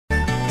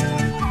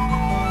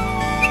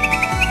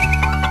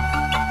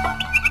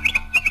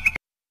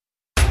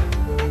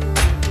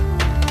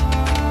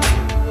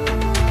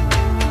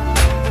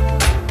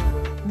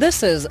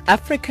This is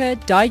Africa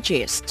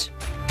Digest.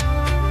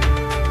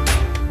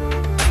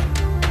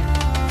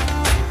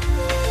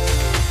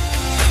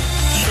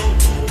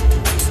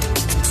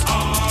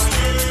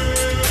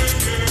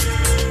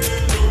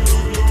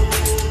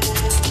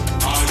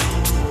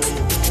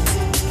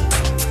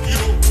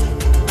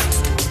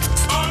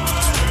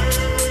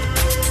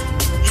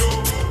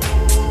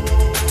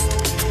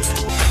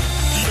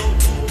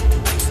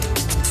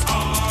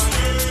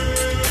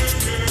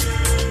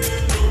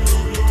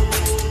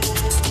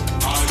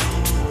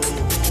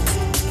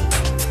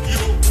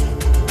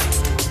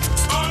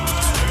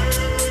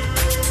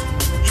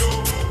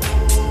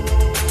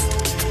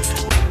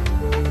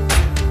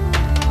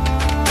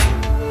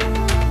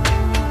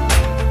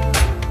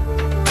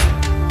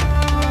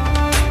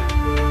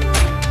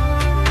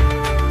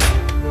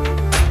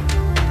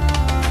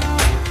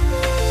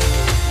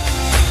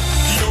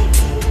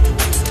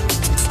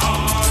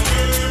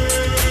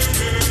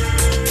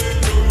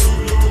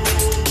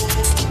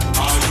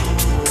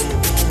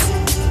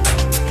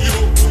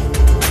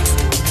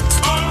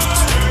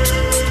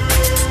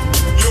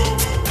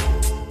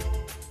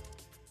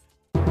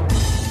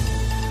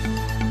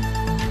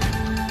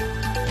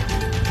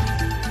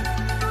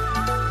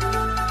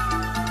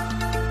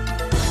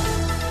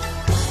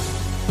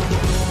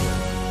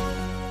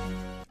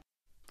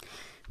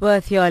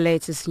 With your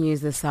latest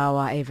news this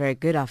hour, a very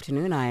good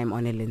afternoon. I am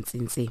Onelin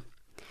Nsinsi.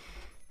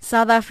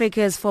 South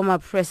Africa's former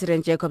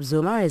President Jacob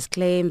Zuma has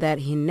claimed that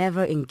he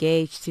never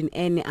engaged in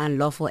any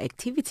unlawful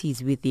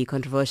activities with the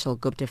controversial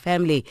Gupta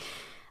family.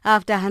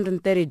 After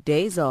 130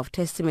 days of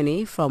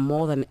testimony from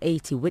more than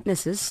 80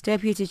 witnesses,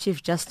 Deputy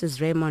Chief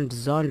Justice Raymond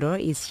Zondo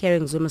is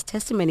hearing Zuma's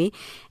testimony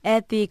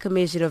at the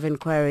Commission of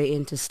Inquiry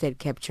into State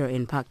Capture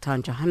in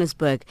Parktown,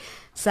 Johannesburg.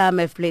 Some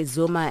have placed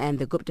Zuma and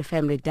the Gupta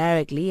family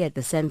directly at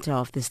the center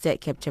of the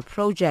State Capture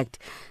project.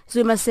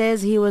 Zuma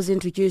says he was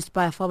introduced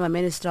by a former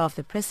Minister of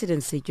the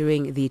Presidency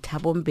during the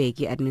Thabo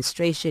Mbeki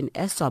administration,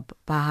 Esop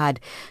Pahad,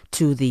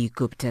 to the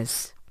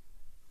Guptas.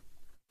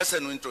 The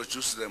person who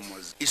introduced them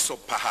was Esop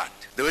Pahad.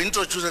 They were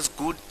introduced as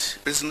good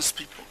business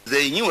people.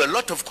 They knew a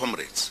lot of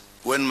comrades.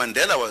 When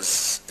Mandela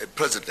was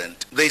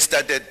president, they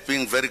started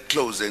being very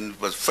close and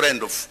was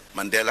friend of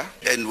Mandela.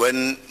 And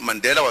when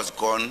Mandela was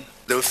gone,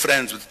 they were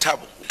friends with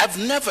Thabo. I've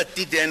never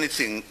did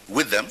anything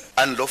with them,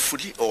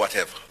 unlawfully or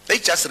whatever. They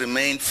just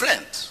remained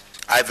friends.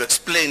 I've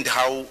explained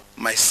how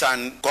my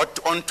son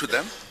got onto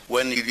them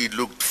when he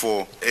looked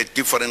for a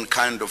different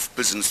kind of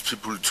business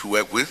people to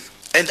work with.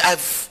 And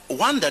I've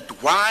wondered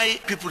why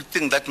people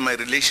think that my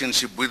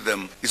relationship with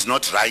them is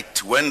not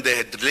right when they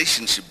had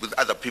relationship with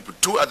other people.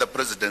 Two other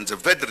presidents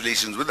have had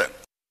relations with them.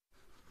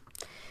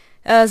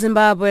 A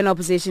Zimbabwean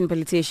opposition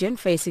politician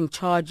facing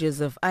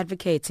charges of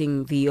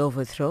advocating the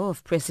overthrow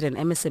of President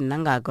Emmerson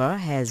Mnangagwa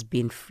has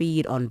been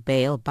freed on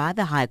bail by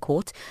the High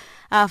Court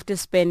after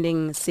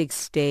spending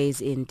 6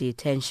 days in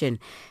detention.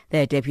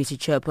 The deputy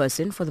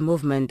chairperson for the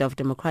Movement of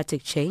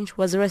Democratic Change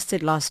was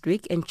arrested last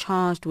week and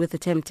charged with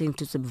attempting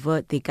to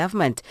subvert the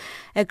government,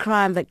 a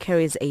crime that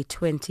carries a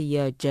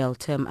 20-year jail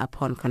term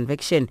upon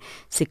conviction.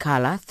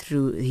 Sikala,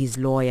 through his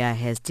lawyer,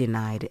 has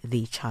denied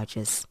the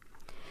charges.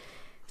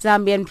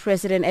 Zambian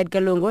President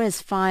Edgar Lungu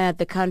has fired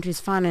the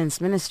country's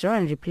finance minister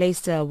and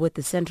replaced her with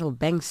the central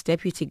bank's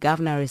deputy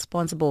governor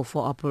responsible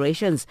for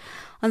operations.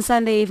 On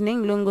Sunday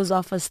evening, Lungu's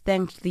office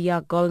thanked the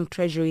outgoing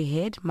Treasury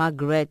head,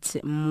 Margaret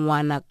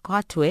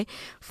Mwanakatwe,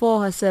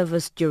 for her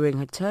service during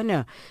her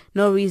tenure.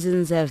 No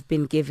reasons have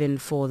been given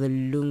for the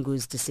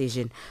Lungu's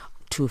decision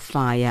to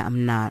fire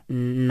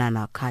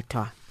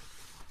Mwanakatwe.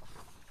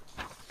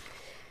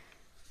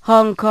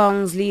 Hong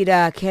Kong's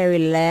leader Carrie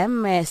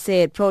Lam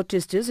said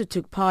protesters who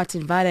took part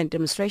in violent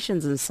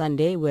demonstrations on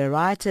Sunday were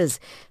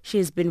rioters. She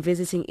has been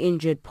visiting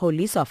injured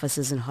police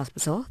officers in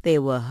hospital. They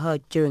were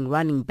hurt during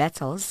running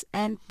battles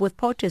and with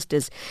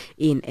protesters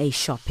in a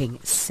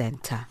shopping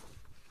centre.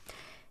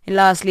 And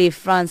lastly,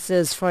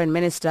 France's foreign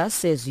minister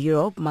says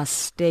Europe must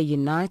stay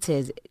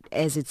united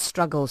as it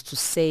struggles to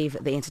save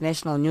the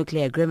international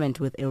nuclear agreement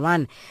with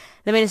Iran.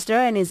 The minister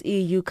and his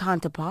EU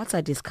counterparts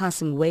are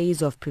discussing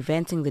ways of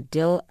preventing the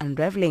deal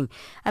unraveling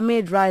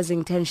amid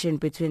rising tension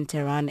between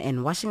Tehran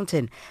and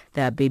Washington.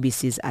 The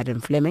BBC's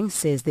Adam Fleming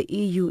says the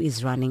EU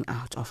is running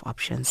out of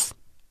options.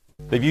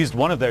 They've used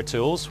one of their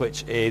tools,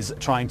 which is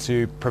trying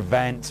to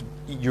prevent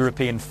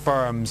European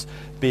firms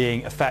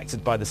being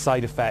affected by the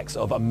side effects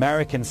of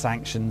American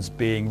sanctions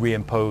being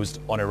reimposed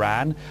on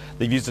Iran.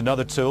 They've used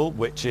another tool,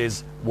 which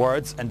is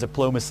words and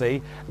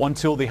diplomacy. One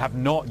tool they have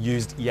not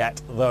used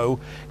yet, though,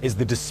 is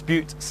the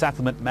dispute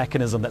settlement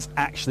mechanism that's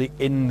actually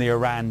in the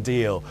Iran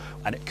deal.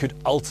 And it could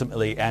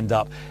ultimately end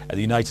up at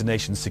the United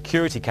Nations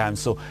Security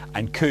Council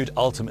and could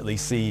ultimately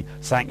see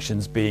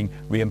sanctions being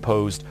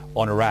reimposed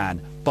on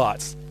Iran.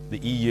 But the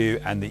EU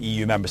and the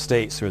EU member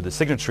states who are the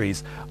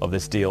signatories of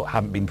this deal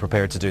haven't been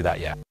prepared to do that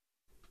yet.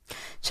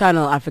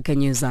 Channel Africa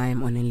News, I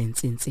am Onelin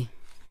Nsinsi.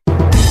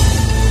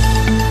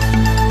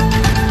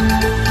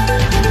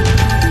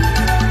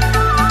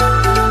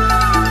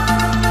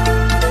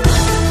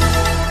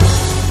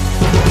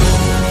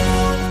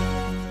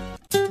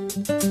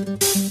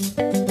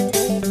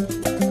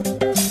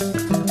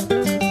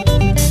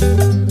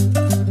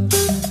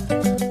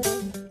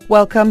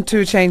 Welcome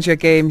to Change Your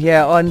Game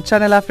here on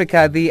Channel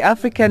Africa, the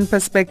African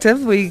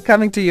perspective. We're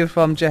coming to you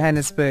from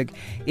Johannesburg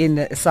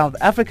in South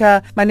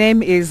Africa. My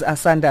name is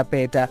Asanda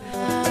Peta.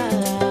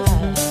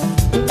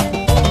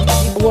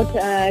 What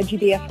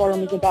GDF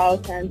Forum is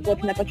about and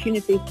what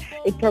opportunities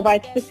it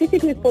provides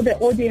specifically for the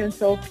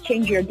audience of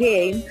Change Your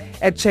Game.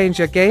 At Change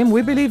Your Game,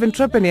 we believe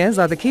entrepreneurs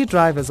are the key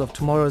drivers of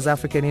tomorrow's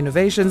African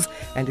innovations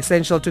and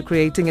essential to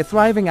creating a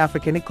thriving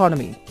African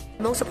economy.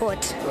 More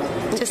support,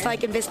 just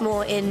like invest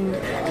more in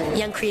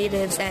young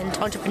creatives and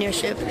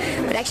entrepreneurship,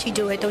 but actually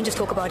do it. Don't just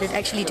talk about it,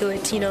 actually do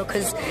it,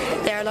 because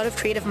there are a lot of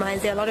creative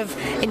minds, there are a lot of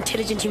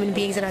intelligent human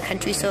beings in our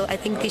country, so I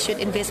think they should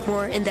invest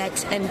more in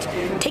that and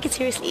take it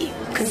seriously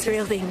because it's a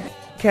real thing.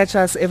 Catch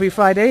us every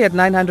Friday at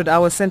 900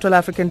 hours Central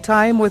African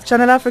Time with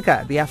Channel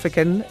Africa, the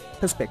African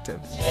perspective.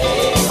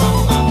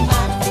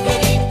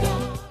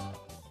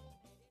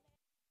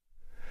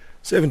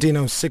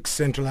 17:06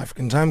 Central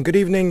African Time. Good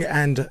evening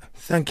and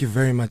thank you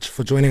very much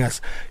for joining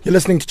us. You're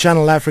listening to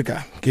Channel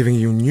Africa, giving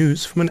you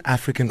news from an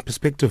African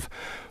perspective.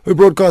 We're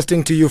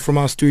broadcasting to you from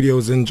our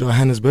studios in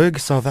Johannesburg,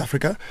 South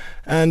Africa,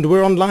 and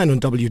we're online on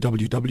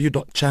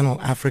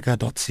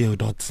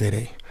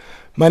www.channelafrica.co.za.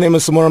 My name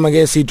is Samora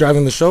Magesi,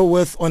 driving the show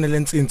with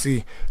Onelen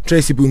Nsinsi,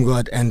 Tracy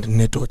Boomgard and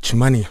Neto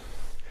Chimani.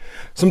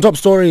 Some top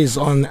stories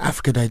on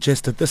Africa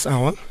Digest at this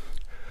hour.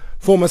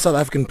 Former South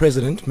African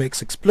president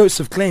makes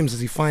explosive claims as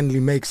he finally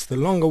makes the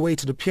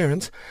long-awaited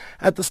appearance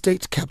at the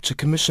State Capture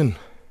Commission.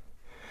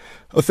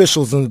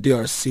 Officials in the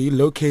DRC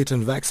locate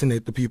and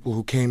vaccinate the people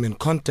who came in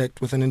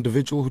contact with an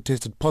individual who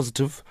tested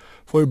positive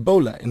for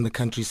Ebola in the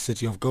country's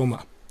city of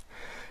Goma.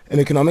 In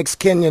economics,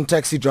 Kenyan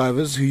taxi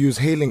drivers who use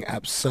hailing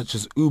apps such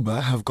as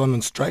Uber have gone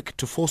on strike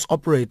to force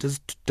operators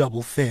to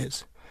double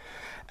fares.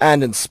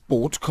 And in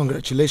sport,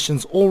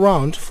 congratulations all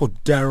round for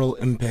Daryl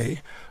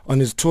Impey on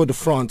his Tour de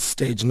France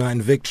Stage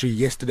 9 victory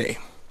yesterday.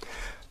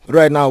 But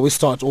right now we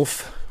start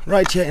off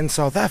right here in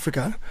South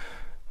Africa,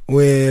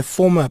 where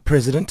former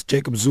President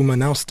Jacob Zuma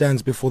now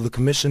stands before the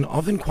Commission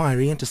of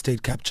Inquiry into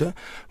State Capture,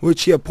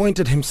 which he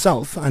appointed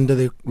himself under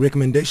the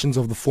recommendations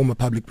of the former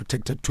Public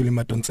Protector Thuli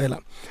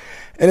Madonsela.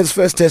 In his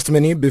first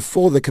testimony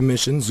before the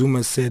Commission,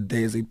 Zuma said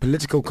there is a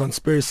political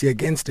conspiracy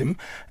against him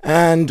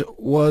and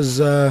was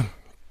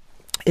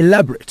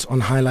elaborate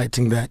on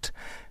highlighting that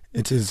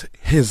it is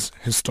his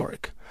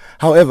historic.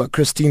 However,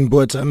 Christine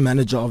Botha,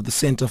 manager of the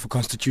Center for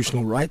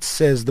Constitutional Rights,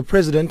 says the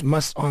president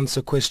must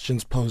answer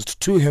questions posed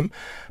to him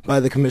by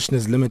the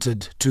commissioners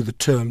limited to the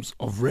terms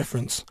of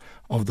reference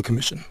of the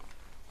commission.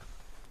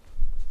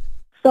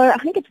 So I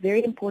think it's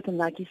very important,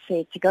 like you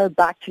said, to go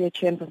back to the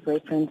terms of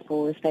reference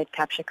for the State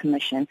Capture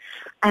Commission.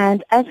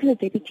 And as the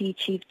Deputy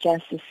Chief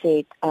Justice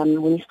said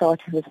when he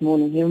started this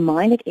morning, he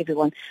reminded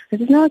everyone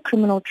this is not a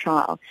criminal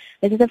trial.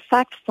 This is a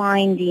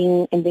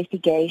fact-finding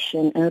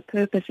investigation, and the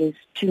purpose is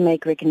to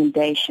make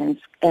recommendations,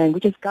 and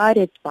which is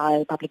guided by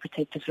the Public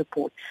Protector's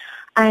report.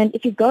 And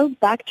if you go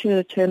back to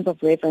the terms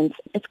of reference,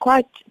 it's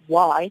quite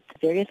wide,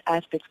 various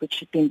aspects which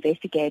should be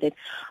investigated.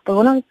 But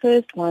one of the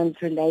first ones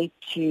relate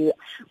to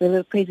whether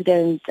the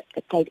President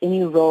played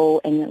any role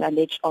in the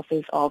alleged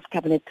office of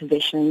cabinet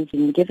positions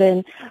being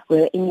given,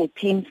 whether any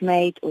attempts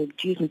made or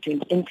used to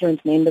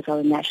influence members of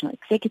the National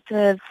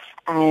Executive,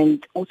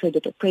 and also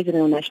did the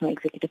President or National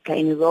Executive play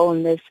any role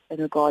in this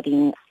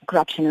regarding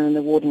corruption and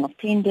the awarding of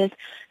tenders.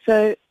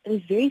 So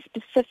there's very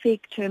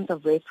specific terms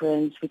of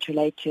reference which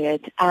relate to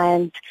it.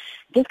 And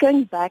just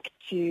going back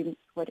to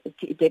what the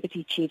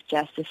Deputy Chief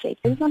Justice said,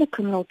 it's not a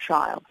criminal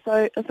trial.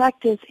 So the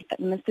fact is,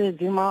 Mr.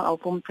 Zuma, our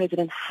former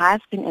president,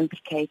 has been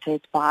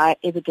implicated by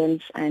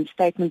evidence and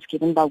statements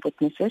given by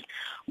witnesses.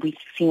 We've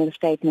seen the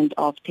statement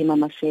of Tema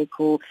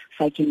Maseko,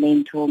 Faki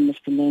Mentor,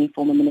 Mr. Nene,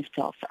 former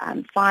Minister of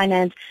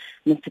Finance,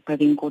 Mr.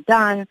 Pravin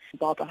Gordhan,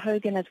 Barbara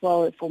Hogan as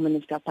well, former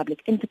Minister of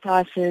Public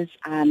Enterprises,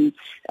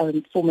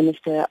 former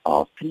Minister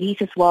of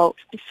Police as well,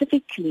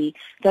 specifically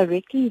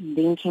directly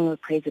linking the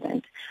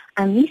president.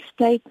 And these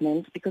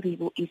statements, because he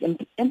is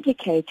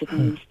implicated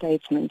in these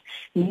statements,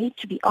 need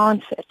to be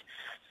answered.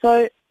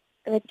 So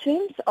in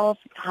terms of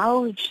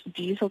how the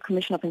Judicial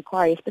Commission of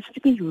Inquiry is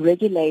specifically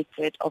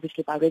regulated,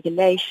 obviously by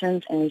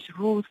regulations and there's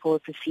rules for a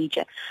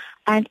procedure,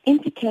 and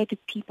implicated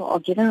people are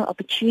given an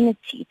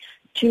opportunity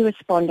to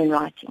respond in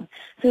writing.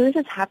 So this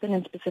has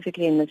happened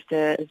specifically in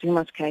Mr.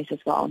 Zuma's case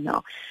as well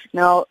now.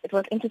 Now, it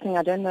was interesting,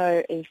 I don't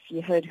know if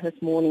you heard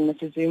this morning,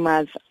 Mr.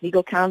 Zuma's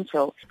legal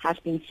counsel has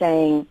been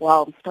saying,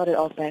 started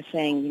off by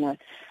saying,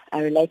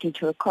 relating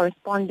to a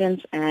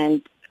correspondence,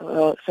 and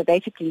so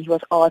basically he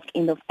was asked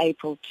end of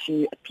April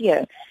to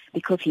appear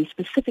because he's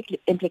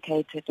specifically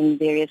implicated in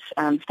various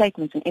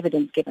statements and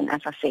evidence given, as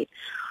I said.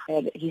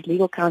 His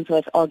legal counsel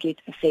has argued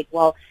and said,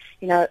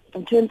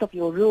 in terms of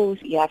your rules,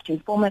 you have to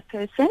inform a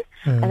person,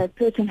 and that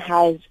person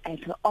has an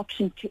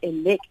option to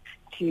elect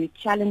to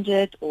challenge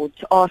it or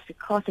to ask to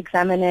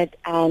cross-examine it,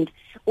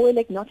 or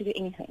elect not to do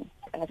anything.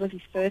 That was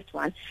his first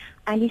one.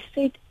 And he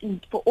said,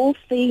 for all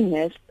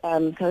fairness,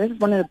 so this is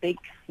one of the big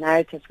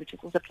narratives which is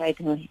also played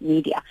in the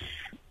media,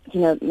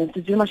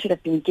 Mr. Zuma should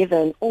have been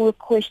given all the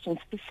questions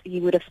he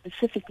would have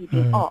specifically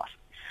been asked.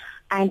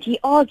 And he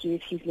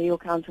argues, his legal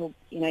counsel,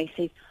 he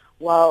says,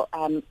 well,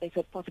 there's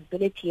a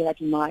possibility that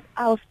he might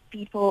oust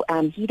people.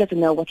 He doesn't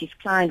know what his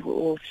client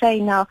will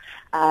say now.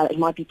 It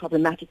might be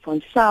problematic for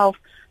himself,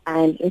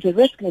 and there's a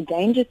risk and a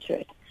danger to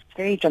it. It's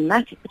very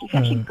dramatic. But if you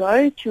actually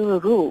go to the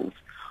rules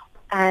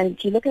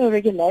and you look at the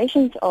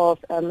regulations of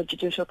the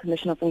Judicial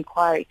Commission of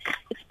Inquiry,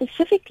 it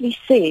specifically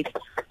says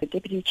the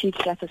Deputy Chief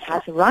Justice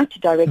has a right to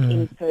direct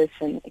any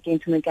person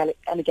against whom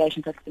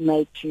allegations have been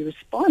made to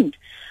respond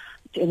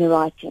in the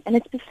writing. And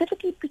it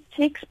specifically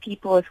protects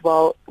people as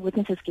well,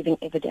 witnesses giving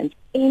evidence.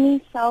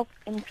 Any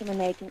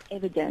self-incriminating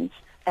evidence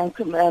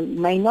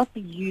may not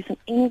be used in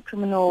any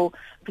criminal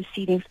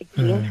proceedings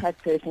against that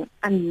person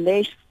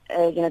unless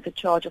the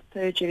charge of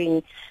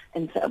perjury,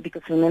 and so,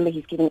 because remember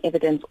he's giving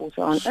evidence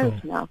also on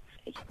oath now.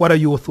 What are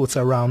your thoughts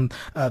around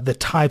the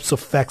types of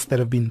facts that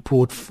have been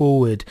brought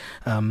forward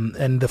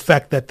and the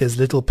fact that there's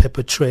little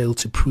paper trail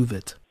to prove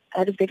it?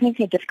 It is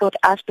definitely a difficult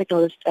aspect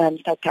of the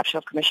State Capture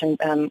of Commission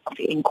of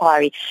the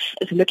inquiry,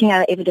 is looking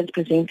at evidence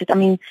presented. I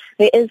mean,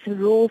 there is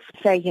rules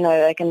say,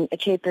 a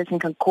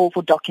chairperson can call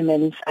for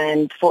documents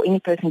and for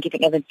any person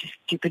giving evidence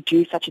to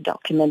produce such a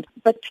document.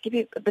 But to give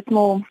you a bit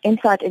more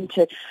insight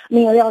into it, I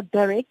mean, there are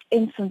direct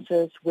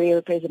instances where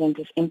the president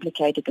is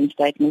implicated in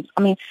statements.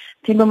 I mean,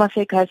 Themba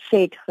Maseko has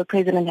said the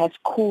president has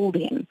called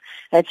him.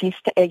 That he,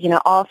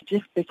 asked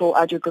just before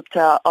Ajay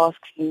Gupta asked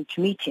him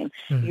to meet him.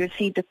 He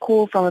received a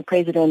call from the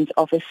president's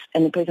office,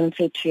 and the president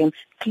said to him,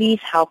 please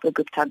help the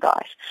Gupta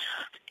guys.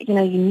 You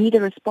need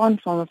a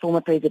response from the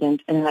former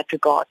president in that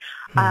regard.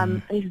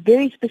 There's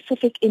very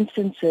specific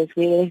instances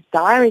where there's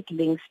direct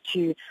links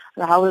to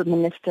how the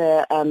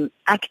minister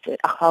acted,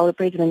 how the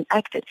president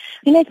acted.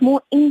 It's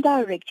more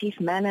indirect, his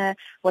manner,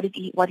 what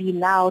he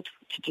allowed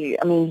to do.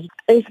 I mean,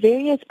 there's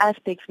various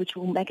aspects which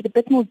will make it a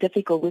bit more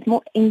difficult, with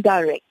more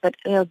indirect, but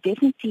there are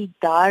definitely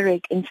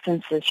direct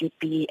instances you'd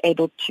be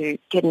able to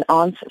get an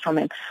answer from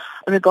him.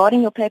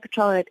 Regarding your paper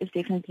trail, it is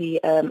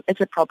definitely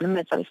it's a problem,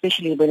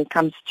 especially when it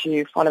comes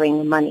to following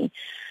the money,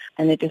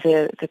 and it is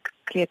a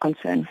clear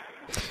concern.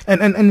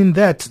 And in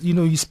that,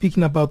 you're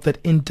speaking about that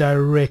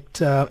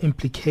indirect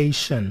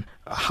implication.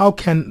 How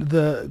can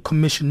the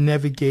Commission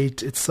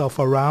navigate itself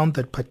around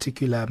that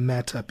particular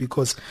matter?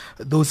 Because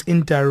those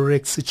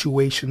indirect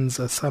situations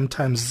are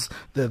sometimes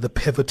the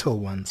pivotal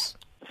ones.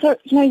 So,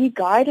 you're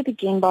guided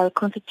again by the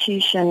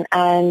Constitution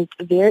and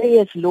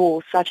various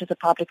laws, such as the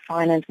Public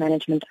Finance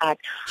Management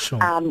Act,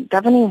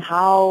 governing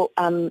how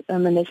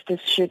ministers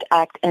should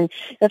act, and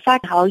the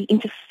fact how he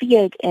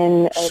interfered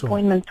in the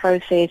appointment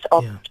process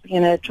of,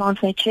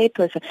 Transnet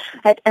chairperson.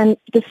 And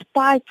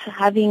despite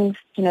having,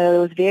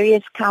 those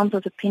various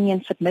council's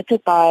opinions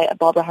submitted by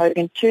Barbara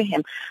Hogan to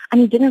him,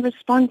 and he didn't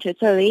respond to it.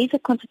 So there is a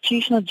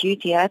constitutional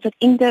duty. It's an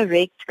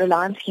indirect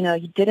reliance.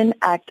 He didn't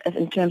act as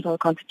in terms of the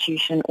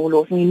Constitution or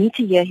laws, and you need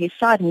to hear his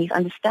side and his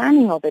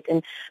understanding of it.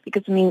 And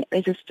because,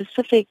 there's a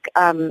specific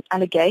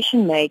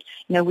allegation made.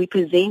 We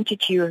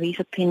presented you his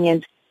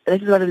opinions.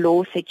 This is what the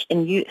law said,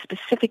 and you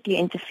specifically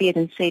interfered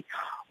and said,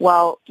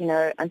 well,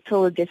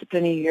 until the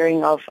disciplinary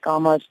hearing of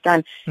Gama is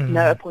done,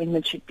 no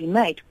appointment should be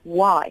made.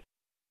 Why?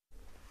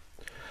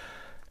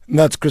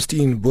 That's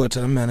Christine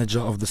Botha, manager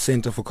of the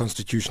Center for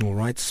Constitutional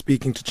Rights,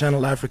 speaking to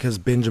Channel Africa's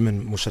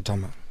Benjamin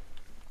Mushatama.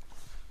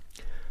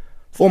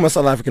 Former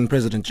South African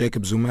President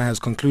Jacob Zuma has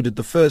concluded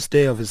the first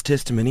day of his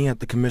testimony at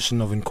the Commission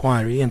of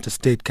Inquiry into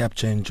State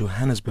Capture in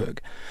Johannesburg.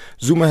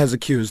 Zuma has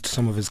accused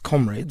some of his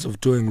comrades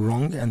of doing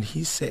wrong, and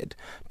he said,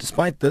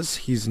 despite this,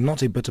 he's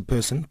not a bitter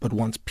person but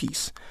wants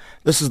peace.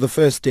 This is the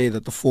first day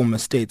that the former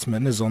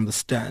statesman is on the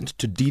stand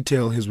to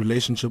detail his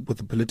relationship with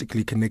the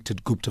politically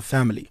connected Gupta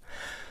family.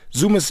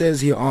 Zuma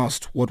says he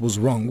asked what was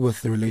wrong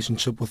with the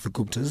relationship with the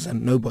Guptas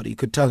and nobody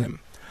could tell him.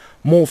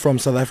 More from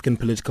South African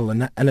political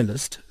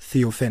analyst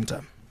Theo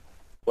Venter.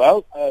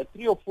 Well,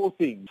 3 or 4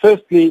 things.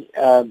 Firstly,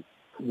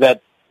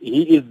 that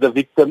he is the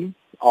victim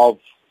of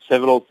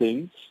several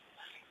things.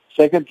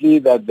 Secondly,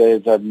 that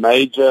there's a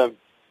major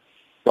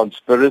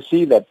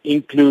conspiracy that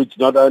includes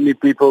not only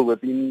people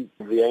within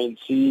the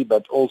ANC,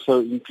 but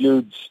also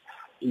includes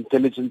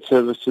intelligence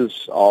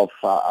services of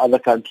other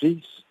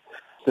countries.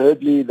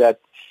 Thirdly,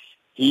 that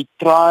he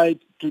tried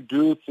to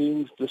do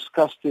things,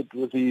 discussed it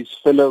with his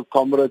fellow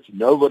comrades.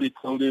 Nobody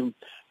told him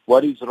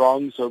what is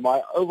wrong. So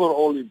my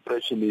overall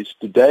impression is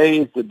today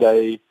is the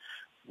day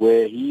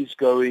where he's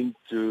going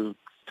to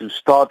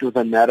start with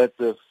a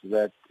narrative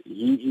that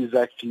he is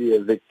actually a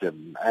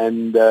victim,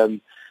 and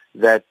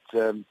that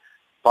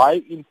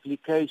by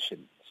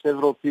implication,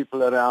 several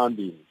people around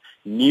him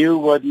knew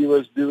what he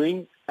was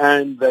doing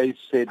and they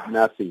said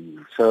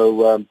nothing.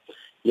 So,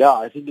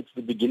 I think it's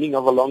the beginning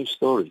of a long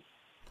story.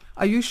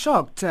 Are you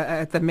shocked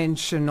at the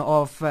mention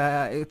of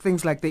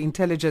things like the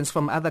intelligence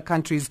from other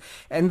countries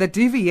and the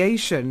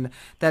deviation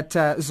that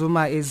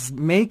Zuma is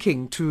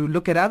making to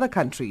look at other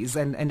countries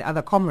and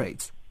other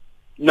comrades?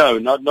 No,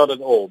 not at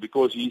all,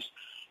 because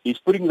he's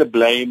putting the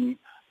blame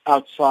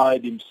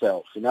outside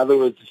himself. In other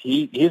words,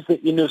 he's the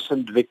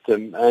innocent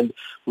victim, and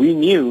we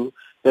knew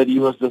that he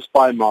was the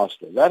spy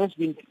master. That has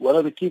been one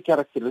of the key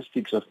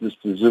characteristics of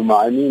Mr. Zuma.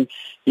 I mean,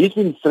 he's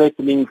been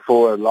threatening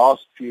for the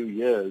last few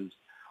years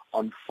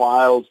on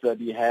files that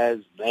he has,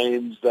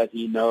 names that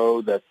he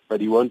knows,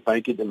 but he won't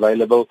make it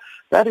available.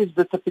 That is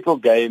the typical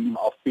game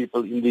of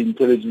people in the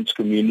intelligence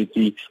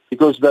community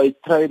because they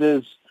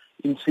traders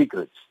in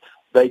secrets.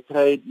 They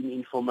trade in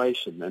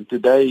information. And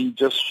today he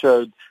just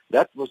showed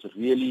that was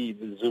really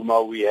the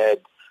Zuma we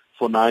had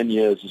for 9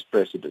 years as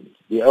president,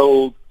 the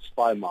old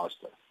spy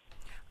master.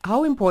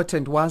 How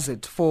important was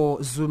it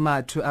for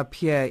Zuma to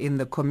appear in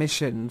the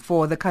commission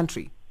for the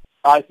country?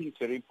 I think it's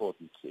very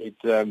important.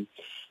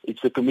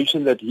 It's a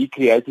commission that he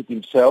created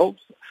himself.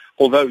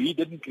 Although he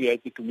didn't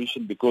create the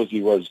commission because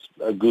he was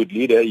a good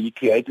leader, he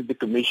created the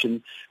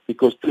commission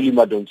because Thuli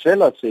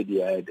Madonsela said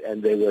he had,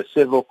 and there were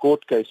several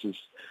court cases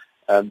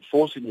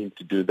forcing him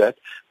to do that.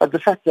 But the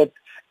fact that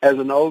as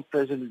an old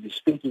president is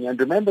speaking, and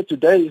remember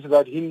today is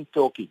about him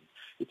talking.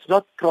 It's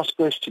not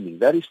cross-questioning.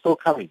 That is still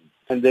coming.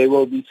 And there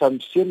will be some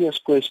serious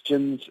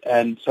questions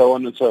and so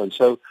on and so on.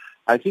 So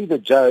I think the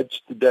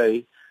judge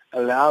today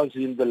allows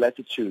him the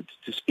latitude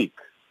to speak.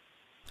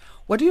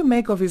 What do you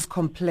make of his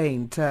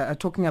complaint,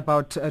 talking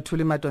about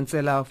Thuli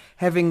Madonsela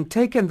having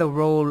taken the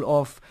role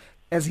of,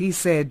 as he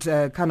said,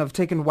 kind of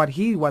taken what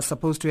he was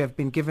supposed to have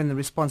been given the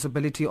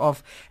responsibility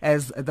of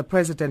as the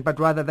president, but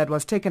rather that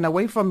was taken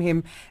away from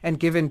him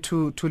and given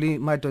to Thuli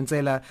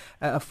Madonsela,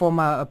 a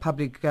former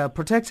public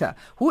protector.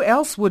 Who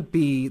else would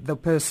be the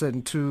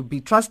person to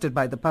be trusted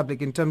by the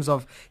public in terms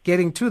of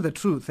getting to the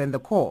truth and the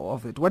core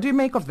of it? What do you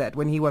make of that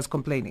when he was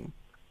complaining?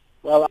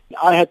 Well,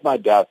 I had my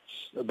doubts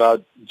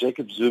about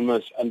Jacob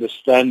Zuma's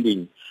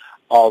understanding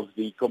of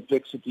the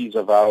complexities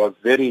of our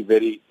very,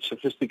 very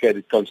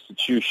sophisticated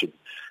constitution.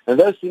 And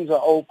those things are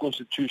all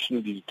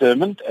constitutionally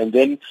determined, and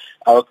then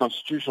our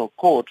constitutional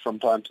court from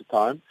time to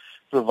time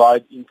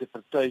provide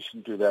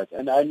interpretation to that.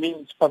 And I mean,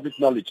 it's public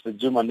knowledge that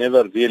Zuma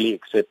never really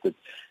accepted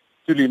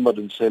Thuli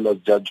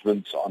Madonsela's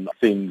judgments on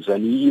things,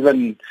 and he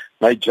even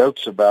made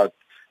jokes about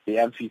the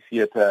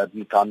amphitheater at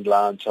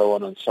Nkandla and so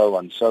on and so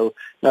on. So,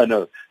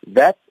 no,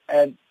 that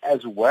and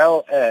as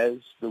well as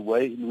the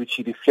way in which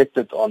he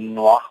reflected on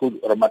Nwahu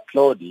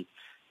Ramatlodi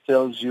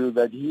tells you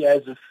that he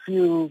has a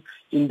few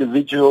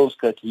individuals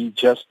that he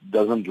just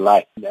doesn't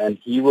like, and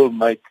he will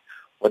make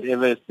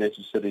whatever is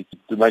necessary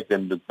to make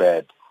them look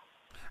bad.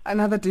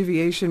 Another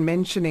deviation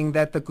mentioning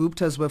that the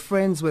Guptas were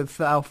friends with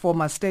our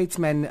former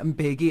statesman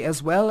Mbeki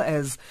as well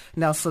as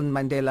Nelson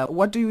Mandela.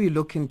 What do we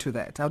look into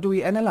that? How do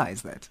we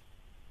analyze that?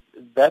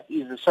 That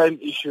is the same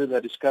issue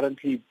that is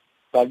currently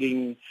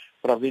bugging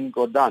Pravin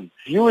Gordhan.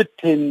 If you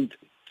attend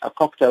a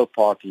cocktail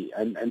party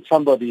and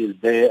somebody is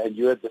there and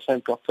you're at the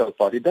same cocktail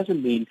party, it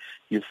doesn't mean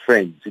you're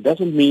friends. It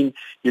doesn't mean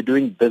you're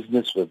doing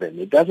business with them.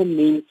 It doesn't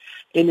mean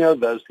any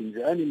of those things.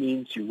 It only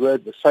means you were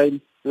at the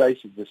same place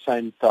at the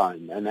same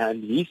time.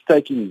 And he's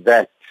taking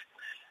that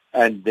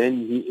and then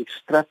he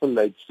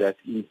extrapolates that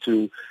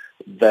into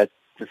the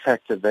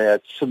fact that they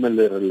had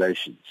similar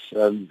relations.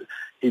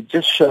 It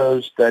just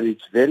shows that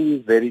it's very,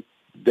 very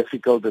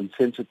difficult and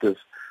sensitive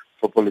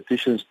for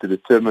politicians to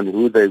determine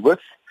who they're with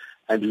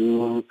and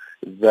who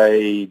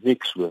they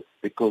mix with,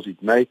 because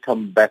it may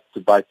come back to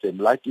bite them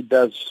like it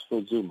does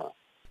for Zuma.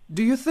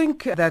 Do you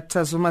think that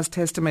Zuma's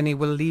testimony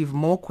will leave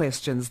more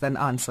questions than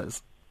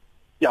answers?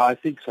 Yeah, I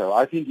think so.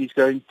 I think he's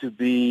going to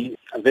be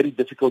a very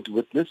difficult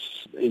witness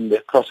in the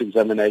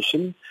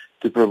cross-examination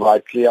to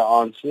provide clear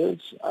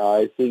answers.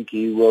 I think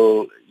he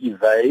will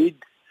evade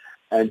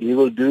and he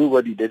will do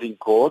what he did in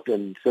court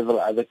and several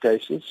other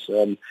cases.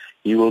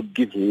 He will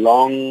give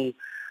long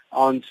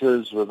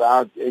answers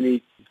without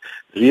any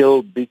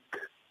real big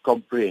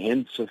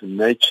comprehensive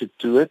nature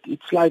to it.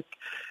 It's like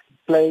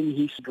playing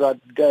his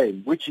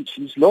game, which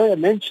his lawyer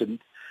mentioned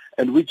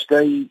and which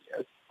they,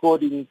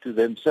 according to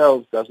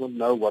themselves, doesn't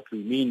know what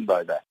we mean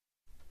by that.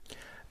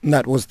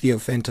 That was Theo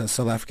Venter,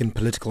 South African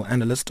political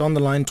analyst, on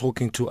the line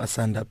talking to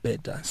Asanda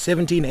Beda.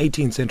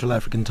 17:18 Central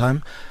African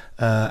Time.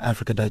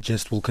 Africa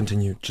Digest will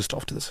continue just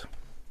after this.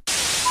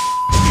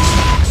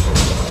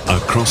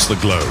 Across the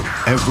globe,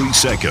 every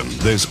second,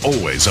 there's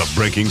always a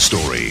breaking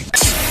story.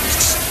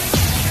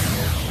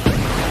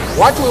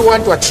 What we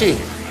want to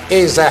achieve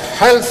is a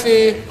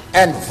healthy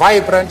and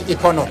vibrant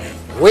economy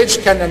which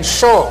can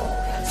ensure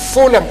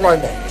full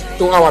employment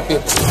to our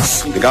people.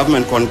 The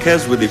government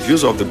concurs with the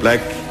views of the Black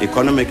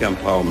Economic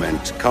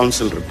Empowerment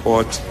Council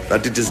report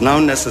that it is now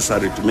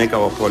necessary to make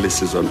our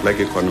policies on black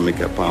economic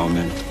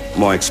empowerment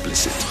more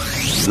explicit.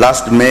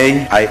 Last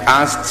May, I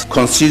asked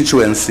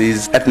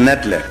constituencies at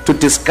NEDLAC to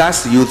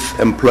discuss youth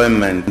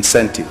employment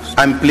incentives.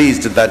 I'm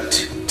pleased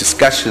that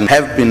discussions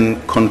have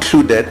been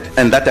concluded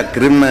and that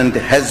agreement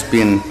has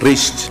been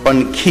reached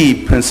on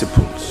key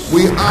principles.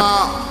 We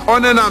are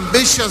on an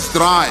ambitious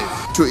drive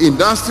to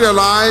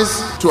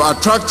industrialize, to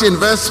attract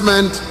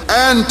investment,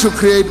 and to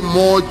create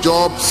more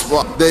jobs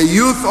for the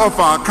youth of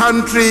our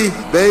country.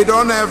 They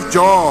don't have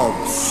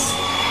jobs.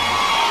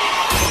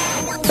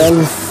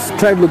 I've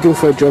tried looking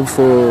for a job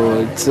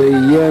for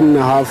a year and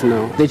a half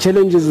now. The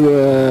challenges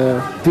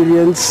were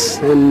experience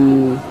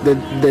and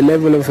the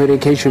level of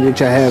education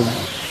which I have.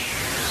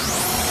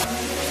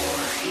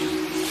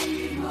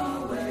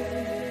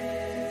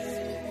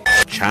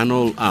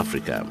 Channel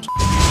Africa.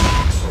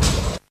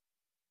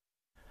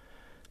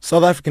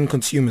 South African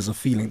consumers are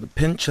feeling the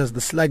pinch as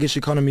the sluggish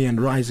economy and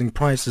rising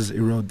prices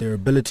erode their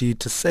ability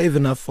to save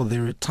enough for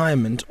their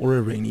retirement or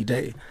a rainy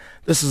day.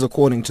 This is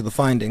according to the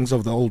findings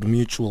of the Old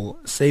Mutual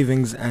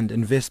Savings and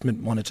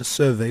Investment Monitor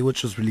survey,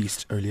 which was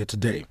released earlier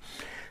today.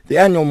 The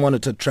annual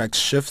monitor tracks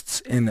shifts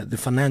in the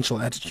financial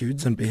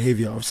attitudes and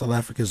behavior of South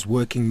Africa's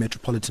working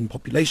metropolitan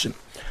population.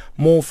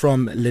 More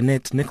from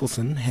Lynette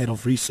Nicholson, Head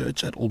of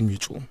Research at Old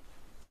Mutual.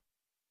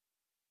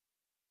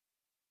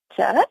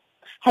 Sir,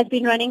 has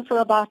been running for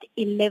about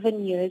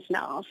 11 years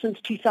now,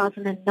 since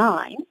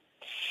 2009.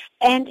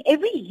 And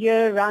every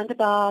year, around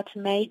about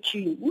May,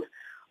 June,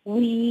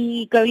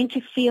 we go into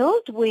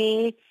field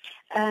where,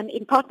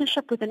 in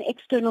partnership with an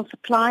external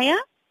supplier,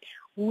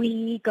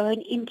 we go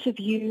and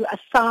interview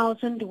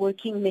 1,000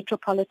 working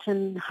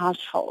metropolitan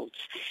households.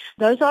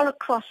 Those are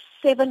across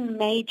 7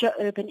 major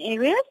urban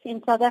areas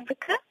in South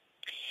Africa.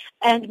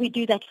 And we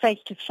do that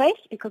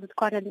face-to-face because it's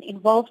quite an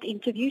involved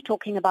interview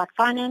talking about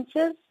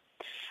finances.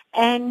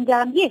 And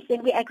yes,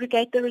 then we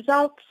aggregate the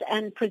results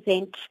and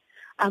present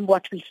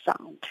what we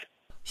found.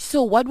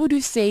 So what would you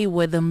say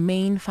were the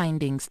main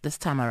findings this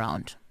time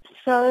around?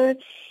 So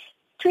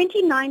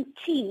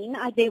 2019,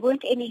 there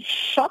weren't any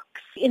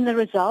shocks in the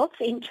results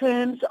in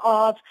terms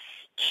of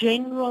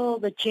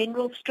the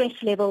general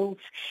stress levels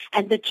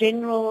and the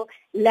general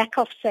lack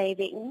of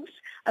savings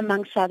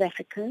among South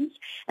Africans.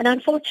 And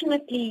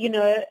unfortunately,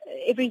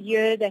 every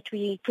year that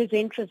we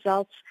present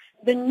results,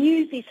 the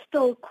news is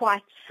still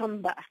quite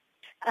somber.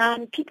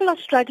 People are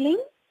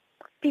struggling.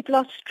 People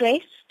are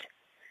stressed.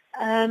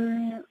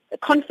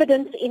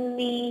 Confidence in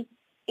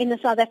the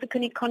South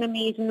African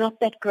economy is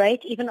not that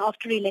great, even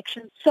after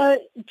elections. So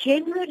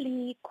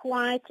generally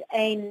quite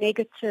a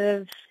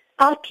negative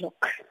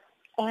outlook.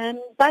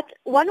 But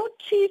one or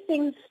two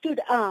things stood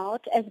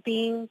out as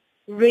being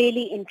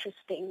really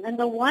interesting. And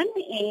the one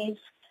is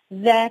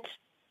that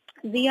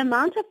the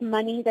amount of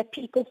money that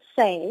people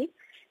say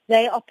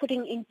they are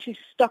putting into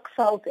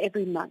stokvels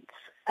every month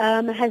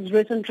has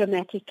risen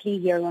dramatically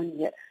year on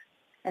year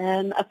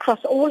across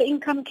all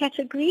income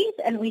categories,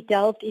 and we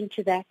delved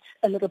into that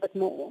a little bit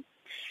more.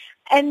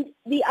 And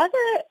the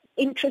other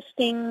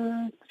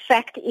interesting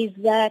fact is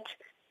that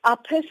our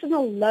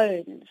personal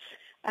loans,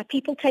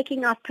 people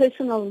taking out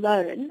personal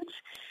loans,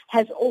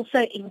 has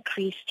also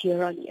increased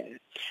year on year,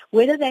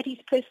 whether that is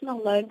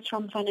personal loans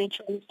from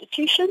financial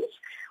institutions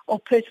or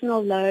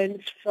personal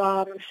loans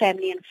from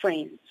family and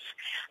friends.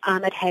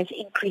 It has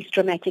increased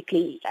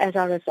dramatically, as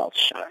our results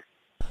show.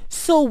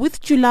 So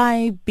with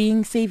July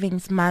being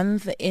Savings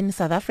Month in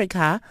South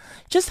Africa,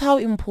 just how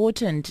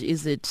important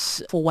is it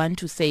for one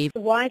to save?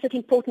 Why is it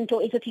important,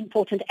 or is it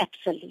important?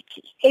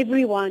 Absolutely.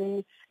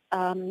 Everyone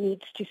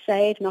needs to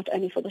save, not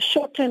only for the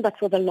short term, but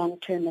for the long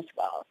term as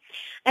well.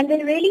 And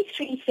there are really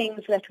 3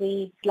 things that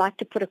we like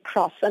to put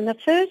across. And the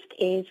first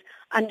is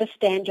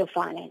understand your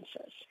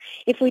finances.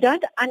 If we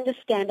don't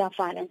understand our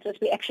finances,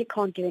 we actually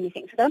can't do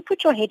anything. So don't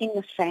put your head in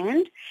the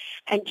sand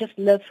and just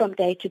live from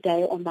day to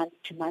day or month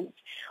to month.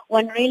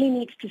 One really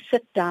needs to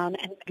sit down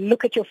and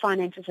look at your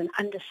finances and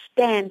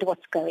understand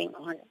what's going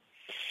on.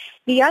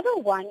 The other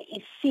one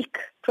is seek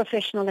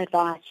professional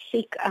advice,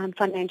 seek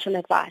financial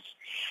advice.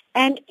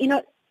 And,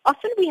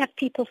 often we have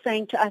people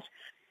saying to us,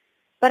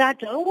 but I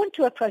don't want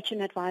to approach an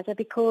advisor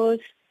because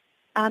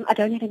I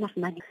don't have enough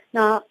money.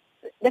 Now,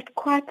 that's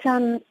quite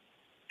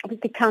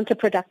obviously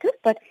counterproductive,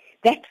 but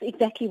that's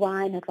exactly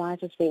why an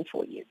advisor is there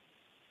for you,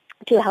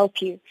 to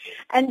help you.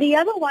 And the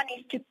other one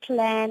is to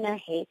plan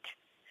ahead.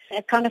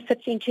 It kind of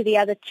fits into the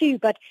other 2,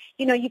 but,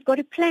 you've got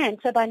to plan.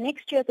 So by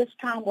next year, this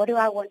time, what do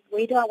I want?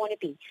 Where do I want to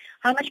be?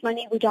 How much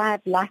money would I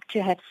like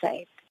to have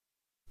saved?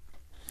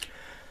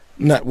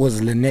 That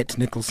was Lynette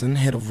Nicholson,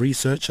 Head of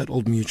Research at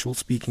Old Mutual,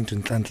 speaking to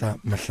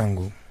Nhlanhla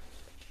Mahlangu.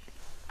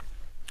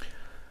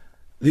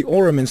 The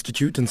Aurum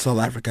Institute in South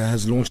Africa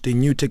has launched a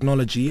new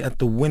technology at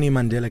the Winnie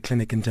Mandela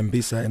Clinic in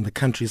Tembisa in the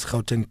country's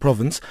Gauteng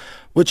province,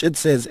 which it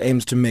says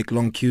aims to make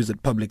long queues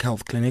at public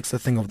health clinics a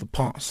thing of the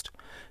past.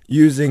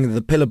 Using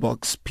the pillar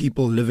box,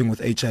 people living with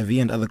HIV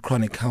and other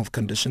chronic health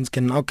conditions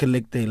can now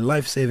collect their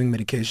life-saving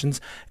medications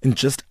in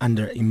just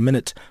under a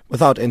minute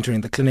without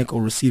entering the clinic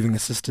or receiving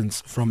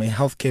assistance from a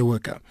healthcare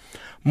worker.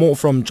 More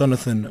from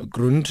Jonathan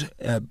Grund,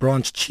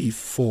 branch chief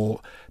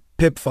for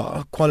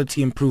PEPFAR,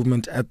 Quality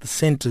Improvement at the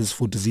Centers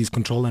for Disease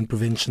Control and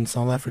Prevention,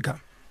 South Africa.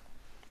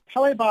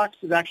 Telebox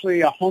is actually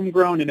a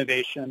homegrown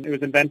innovation. It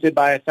was invented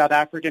by a South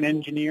African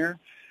engineer,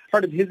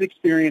 part of his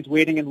experience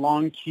waiting in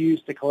long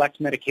queues to collect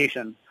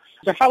medication.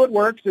 So how it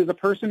works is a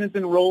person is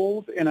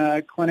enrolled in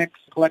a clinic's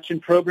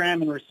collection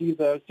program and receives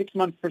a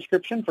 6-month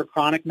prescription for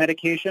chronic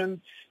medication.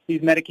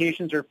 These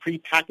medications are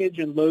pre-packaged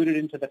and loaded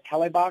into the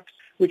Telebox,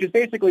 which is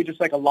basically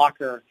just like a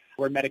locker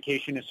where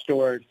medication is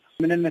stored.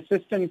 And then the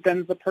system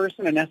sends the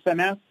person an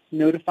SMS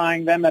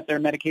notifying them that their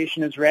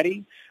medication is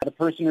ready. The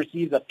person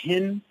receives a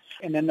PIN,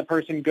 and then the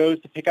person goes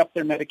to pick up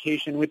their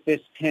medication with this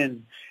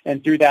PIN.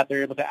 And through that,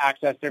 they're able to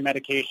access their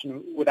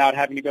medication without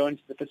having to go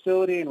into the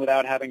facility and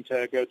without having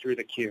to go through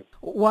the queue.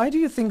 Why do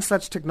you think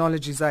such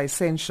technologies are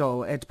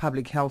essential at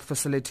public health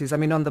facilities? I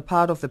mean, on the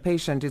part of the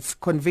patient, it's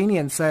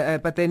convenience,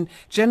 but then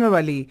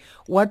generally,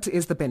 what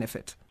is the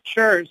benefit?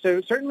 Sure.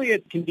 So certainly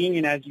it's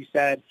convenient, as you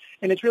said,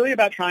 and it's really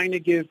about trying to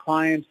give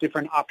clients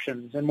different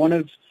options. And one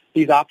of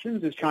these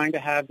options is trying to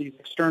have these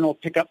external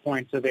pickup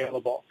points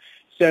available.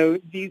 So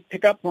these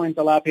pickup points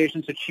allow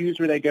patients to choose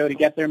where they go to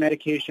get their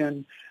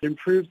medication. It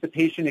improves the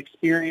patient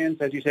experience.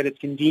 As you said, it's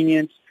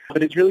convenient,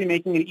 but it's really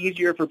making it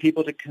easier for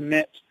people to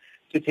commit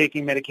to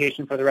taking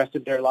medication for the rest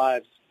of their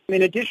lives.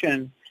 In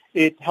addition,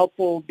 it's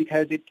helpful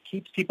because it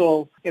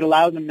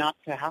allows them not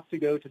to have to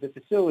go to the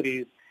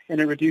facilities, and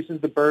it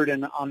reduces the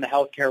burden on the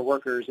healthcare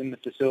workers in the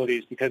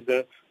facilities because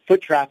the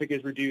foot traffic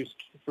is reduced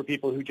for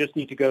people who just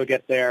need to go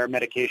get their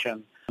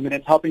medication. And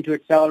it's helping to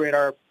accelerate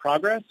our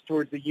progress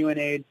towards the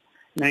UNAIDS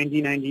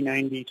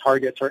 90-90-90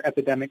 targets for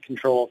epidemic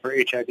control for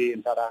HIV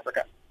in South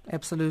Africa.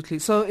 Absolutely.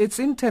 So it's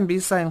in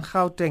Tembisa and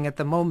Gauteng at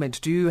the moment.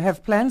 Do you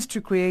have plans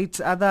to create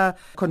other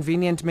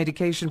convenient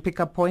medication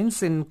pickup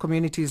points in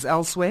communities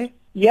elsewhere?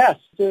 Yes.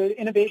 The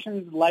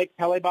innovations like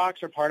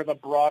Telebox are part of a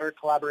broader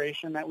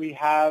collaboration that we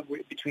have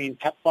between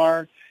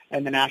PEPFAR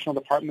and the National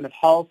Department of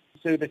Health.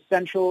 So the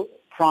Central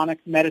Chronic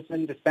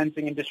Medicine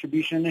Dispensing and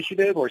Distribution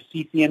Initiative, or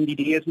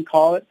CCMDD as we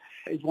call it,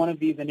 is one of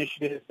these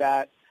initiatives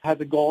that has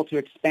a goal to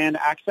expand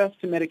access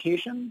to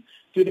medication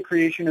through the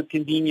creation of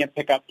convenient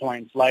pickup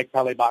points like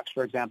Telebox,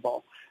 for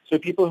example. So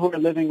people who are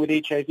living with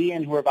HIV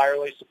and who are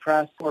virally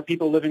suppressed, or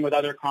people living with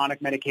other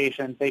chronic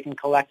medications, they can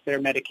collect their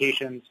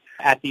medications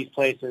at these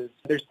places.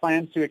 There's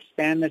plans to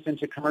expand this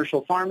into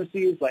commercial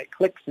pharmacies like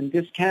Clicks and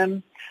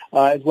Dischem,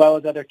 as well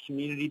as other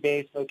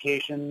community-based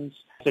locations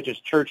such as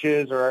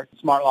churches or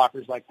smart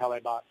lockers like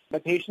Telebox.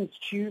 But patients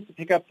choose to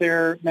pick up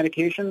their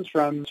medications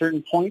from a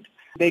certain point.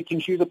 They can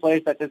choose a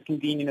place that's as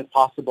convenient as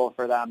possible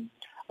for them.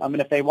 And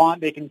if they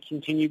want, they can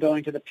continue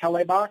going to the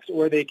Telebox,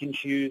 or they can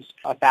choose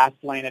a fast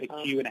lane at a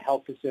queue in a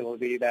health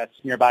facility that's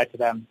nearby to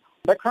them.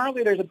 But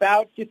currently there's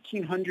about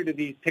 1,500 of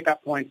these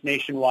pickup points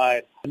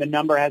nationwide, and the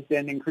number has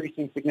been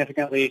increasing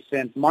significantly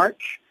since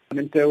March.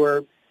 And so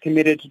we're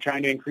committed to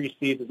trying to increase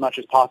these as much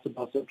as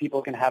possible so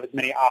people can have as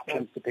many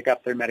options to pick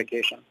up their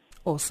medication.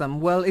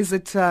 Awesome. Well, is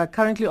it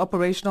currently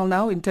operational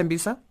now in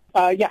Tembisa?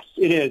 Yes,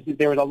 it is.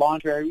 There was a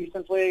launch very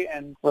recently,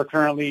 and we're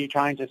currently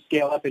trying to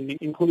scale up and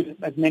include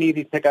as many of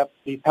these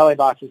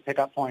Teleboxes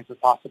pickup points as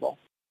possible.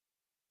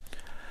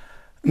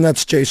 And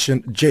that's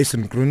Jason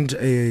Grund,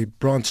 a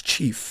branch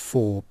chief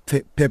for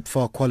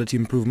PEPFAR Quality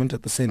Improvement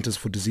at the Centers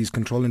for Disease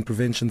Control and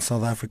Prevention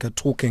South Africa,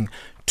 talking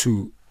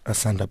to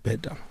Asanda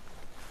Beda.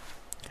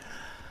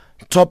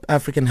 Top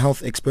African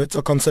health experts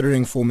are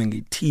considering forming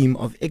a team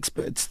of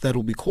experts that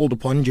will be called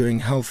upon during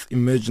health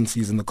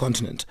emergencies in the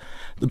continent.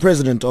 The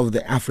president of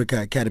the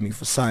Africa Academy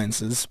for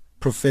Sciences,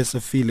 Professor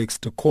Felix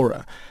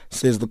Dakora,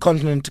 says the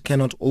continent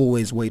cannot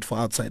always wait for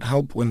outside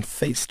help when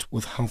faced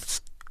with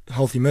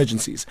health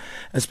emergencies,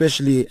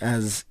 especially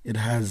as it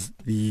has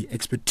the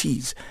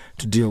expertise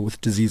to deal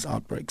with disease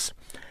outbreaks.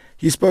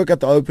 He spoke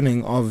at the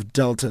opening of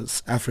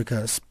Delta's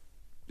Africa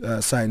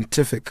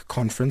Scientific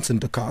Conference in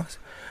Dakar.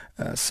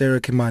 Sarah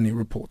Kimani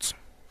reports.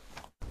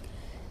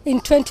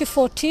 In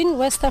 2014,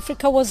 West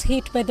Africa was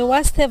hit by the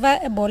worst ever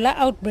Ebola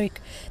outbreak.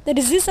 The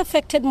disease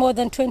affected more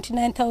than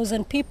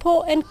 29,000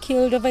 people and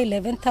killed over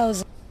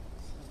 11,000.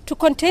 To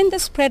contain the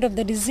spread of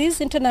the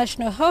disease,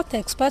 international health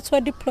experts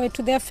were deployed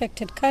to the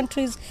affected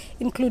countries,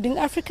 including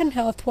African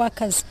health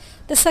workers.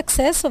 The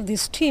success of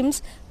these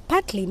teams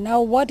partly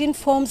now what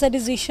informs a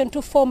decision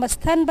to form a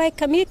standby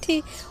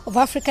committee of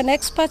African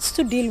experts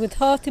to deal with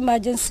health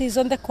emergencies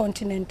on the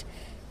continent.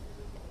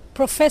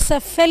 Professor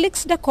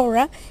Felix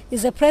Dakora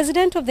is the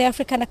president of the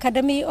African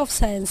Academy of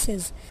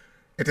Sciences.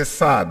 It is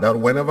sad that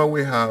whenever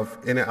we have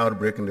any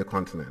outbreak in the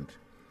continent,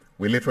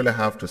 we literally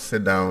have to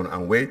sit down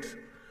and wait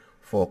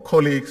for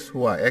colleagues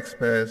who are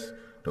experts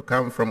to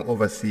come from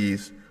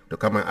overseas to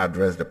come and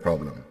address the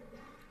problem.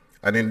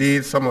 And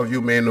indeed, some of you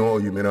may know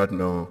or you may not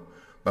know,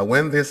 but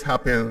when this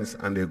happens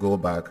and they go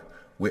back,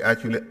 we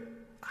actually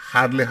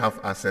hardly have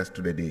access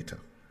to the data.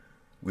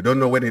 We don't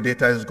know where the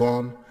data is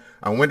gone.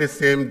 And when the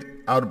same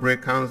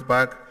outbreak comes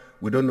back,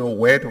 we don't know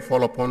where to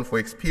fall upon for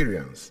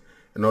experience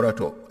in order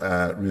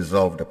to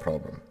resolve the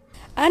problem.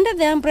 Under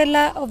the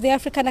umbrella of the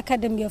African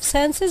Academy of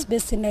Sciences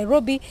based in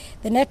Nairobi,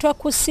 the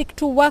network will seek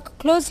to work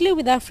closely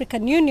with the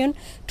African Union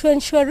to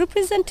ensure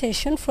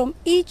representation from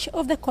each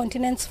of the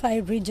continent's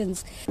 5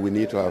 regions. We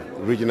need to have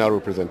regional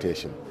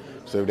representation.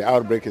 So if the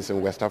outbreak is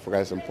in West Africa,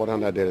 it's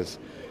important that there is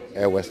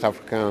a West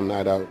African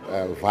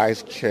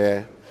vice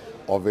chair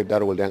of it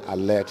that will then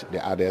alert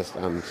the others,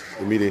 and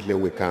immediately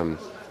we can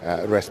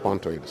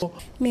respond to it.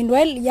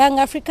 Meanwhile, young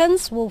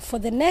Africans will for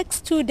the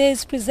next 2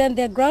 days present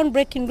their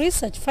groundbreaking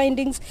research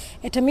findings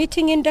at a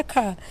meeting in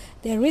Dakar.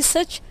 Their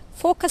research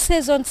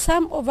focuses on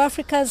some of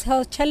Africa's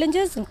health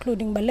challenges,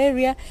 including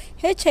malaria,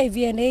 HIV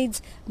and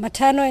AIDS,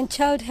 maternal and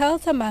child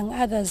health, among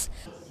others.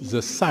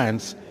 The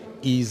science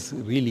is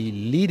really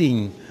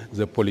leading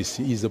the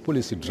policy, is the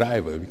policy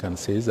driver, we can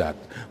say that,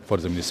 for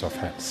the Ministry of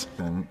Health.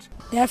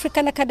 The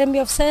African Academy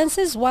of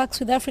Sciences works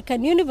with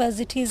African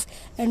universities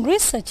and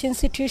research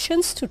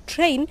institutions to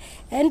train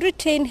and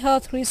retain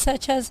health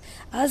researchers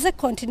as the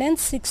continent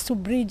seeks to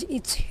bridge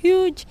its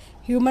huge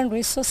human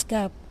resource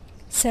gap.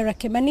 Sarah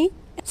Kimani,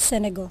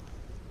 Senegal.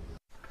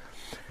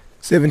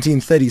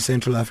 17:30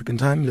 Central African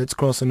Time. Let's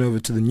cross on over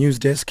to the news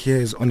desk.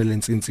 Here's Onele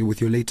Nsinsi with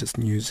your latest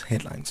news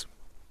headlines.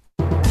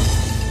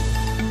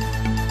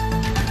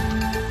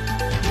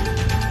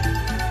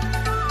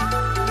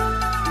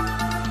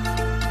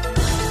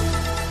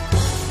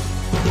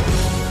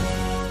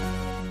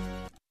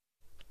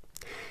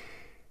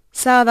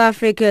 South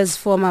Africa's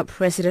former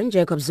president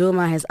Jacob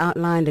Zuma has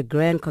outlined a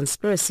grand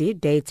conspiracy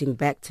dating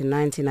back to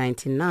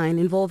 1999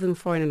 involving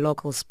foreign and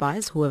local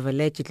spies who have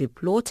allegedly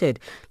plotted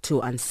to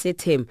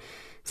unseat him.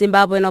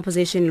 Zimbabwean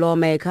opposition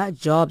lawmaker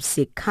Job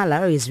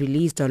Sikala is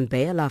released on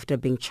bail after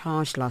being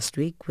charged last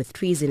week with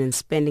treason and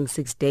spending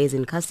 6 days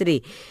in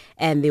custody.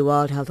 And the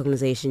World Health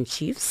Organization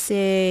chiefs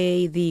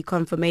say the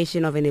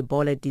confirmation of an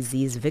Ebola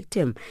disease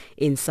victim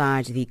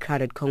inside the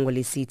crowded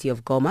Congolese city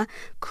of Goma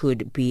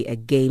could be a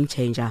game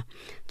changer.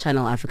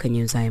 Channel Africa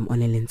News, I am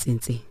Onele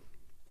Nsinsi.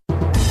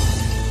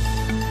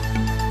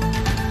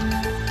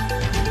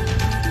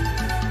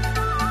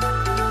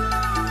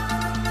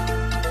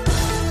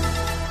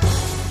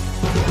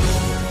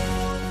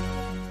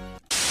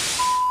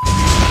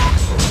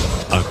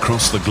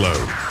 Across the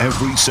globe,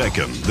 every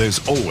second, there's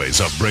always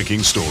a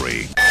breaking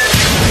story.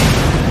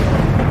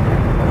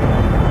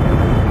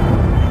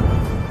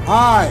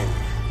 I,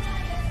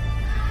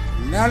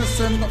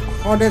 Nelson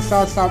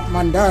Rolihlahla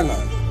Mandela,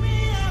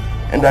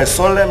 And I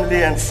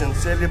solemnly and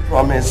sincerely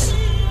promise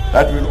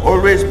that we'll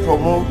always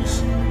promote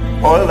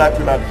all that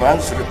will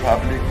advance the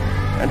Republic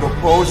and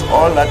oppose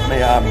all that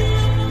may harm it.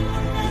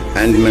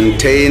 And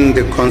maintain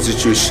the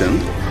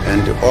Constitution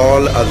and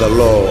all other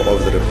law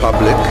of the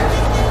Republic.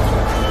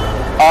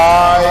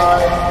 I,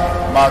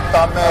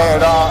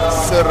 Matamela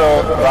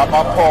Cyril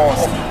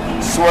Ramaphosa,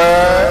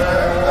 swear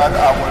that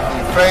I will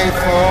be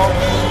faithful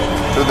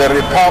to the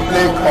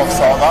Republic of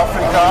South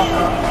Africa,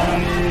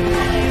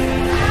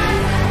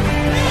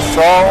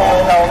 so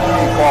help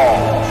me God.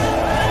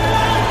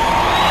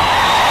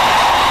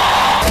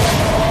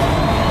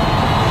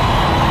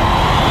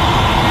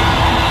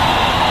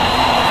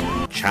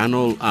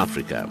 Channel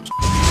Africa.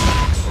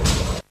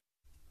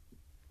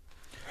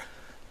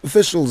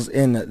 Officials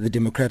in the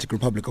Democratic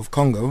Republic of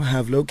Congo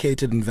have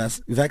located and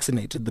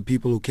vaccinated the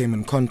people who came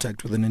in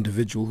contact with an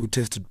individual who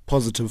tested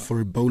positive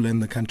for Ebola in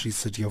the country's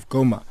city of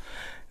Goma.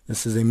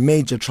 This is a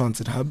major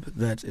transit hub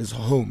that is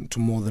home to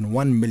more than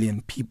 1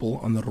 million people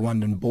on the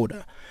Rwandan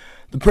border.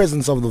 The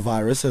presence of the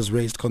virus has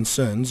raised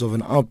concerns of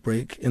an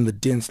outbreak in the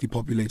densely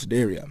populated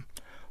area.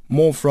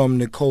 More from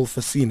Nicole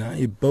Fasina,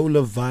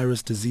 Ebola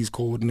virus disease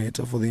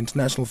coordinator for the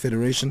International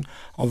Federation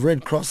of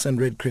Red Cross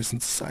and Red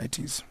Crescent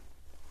Societies.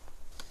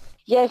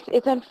 Yes,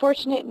 it's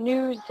unfortunate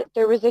news.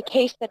 There was a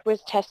case that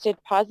was tested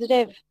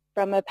positive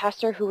from a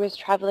pastor who was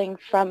traveling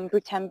from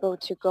Butembo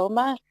to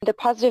Goma. The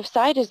positive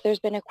side is there's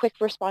been a quick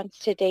response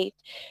to date.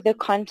 The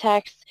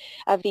contacts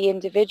of the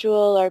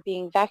individual are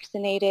being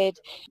vaccinated.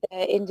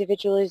 The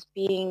individual is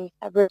being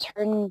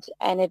returned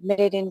and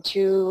admitted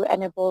into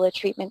an Ebola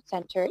treatment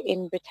center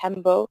in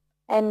Butembo.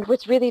 And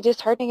what's really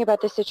disheartening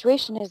about this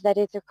situation is that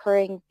it's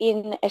occurring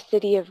in a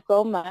city of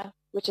Goma,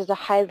 which is a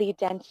highly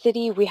dense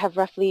city. We have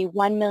roughly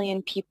 1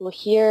 million people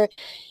here,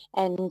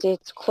 and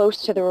it's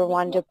close to the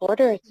Rwanda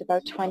border. It's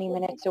about 20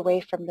 minutes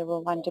away from the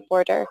Rwanda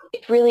border.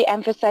 It really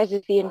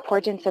emphasizes the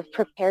importance of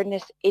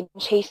preparedness in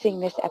chasing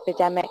this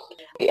epidemic.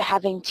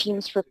 Having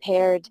teams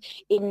prepared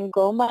in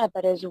Goma,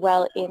 but as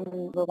well in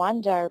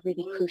Rwanda, are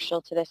really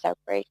crucial to this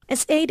outbreak.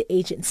 As aid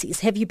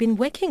agencies, have you been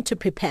working to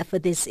prepare for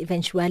this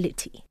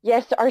eventuality?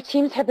 Yes, our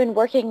teams have been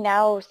working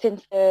now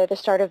since the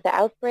start of the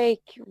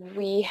outbreak.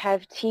 We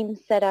have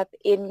teams set up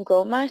in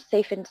Goma,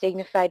 safe and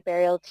dignified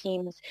burial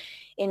teams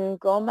in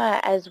Goma,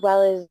 as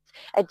well as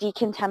a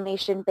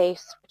decontamination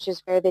base, which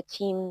is where the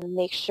team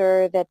makes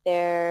sure that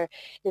the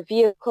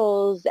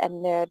vehicles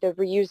and the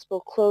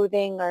reusable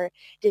clothing are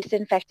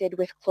disinfected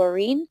with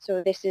chlorine.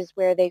 So this is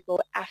where they go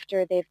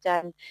after they've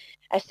done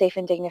a safe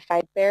and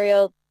dignified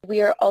burial.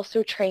 We are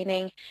also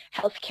training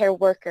healthcare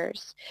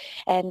workers,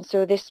 and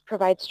so this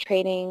provides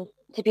training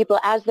to people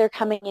as they're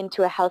coming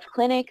into a health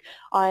clinic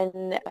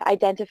on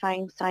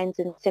identifying signs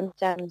and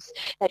symptoms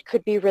that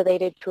could be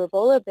related to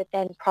Ebola, but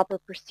then proper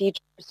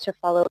procedures to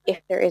follow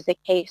if there is a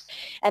case.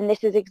 And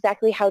this is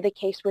exactly how the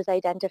case was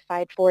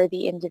identified for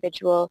the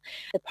individual,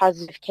 the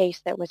positive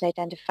case that was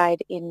identified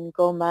in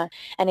Goma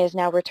and is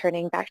now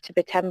returning back to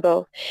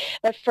Butembo.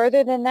 But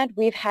further than that,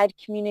 we've had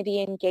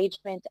community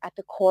engagement at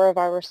the core of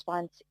our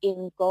response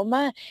in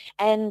Goma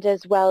and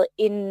as well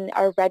in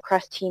our Red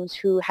Cross teams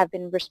who have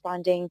been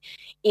responding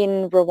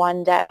in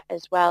Rwanda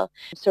as well.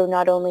 So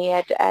not only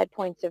at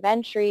points of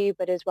entry,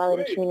 but as well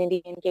in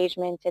community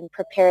engagement and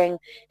preparing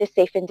the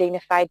safe and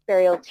dignified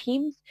burial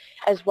teams,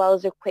 as well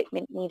as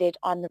equipment needed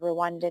on the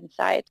Rwandan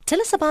side.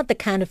 Tell us about the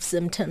kind of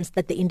symptoms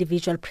that the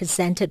individual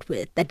presented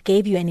with that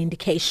gave you an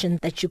indication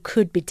that you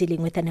could be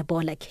dealing with an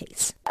Ebola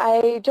case.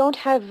 I don't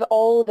have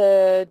all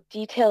the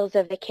details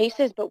of the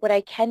cases, but what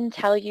I can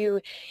tell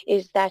you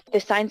is that the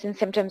signs and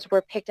symptoms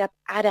were picked up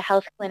at a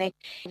health clinic.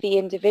 The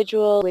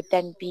individual would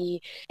then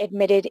be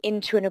admitted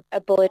into an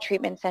Ebola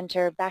treatment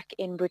center back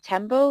in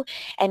Butembo,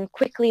 and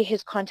quickly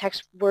his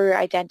contacts were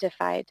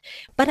identified.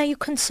 But are you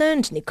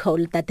concerned,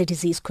 Nicole, that the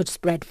disease could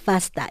spread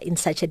faster in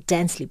such a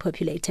densely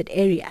populated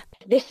area?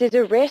 This is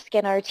a risk,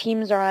 and our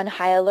teams are on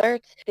high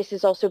alert. This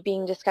is also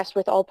being discussed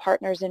with all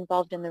partners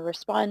involved in the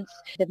response,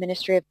 the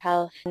Ministry of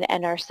Health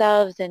and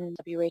ourselves and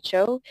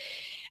WHO.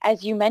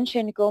 As you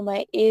mentioned,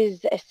 Goma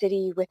is a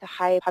city with a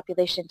high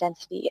population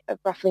density of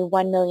roughly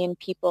 1 million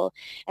people.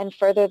 And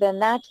further than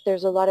that,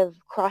 there's a lot of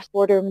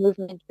cross-border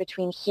movement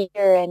between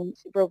here and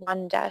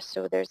Rwanda.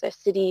 So there's a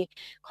city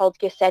called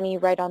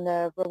Gisenyi right on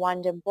the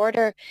Rwandan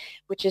border,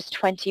 which is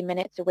 20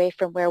 minutes away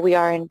from where we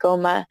are in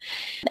Goma.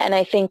 And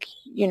I think,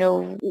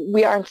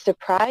 we aren't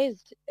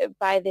surprised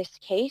by this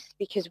case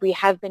because we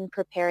have been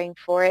preparing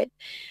for it.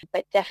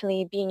 But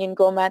definitely being in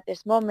Goma at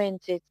this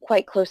moment, it's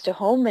quite close to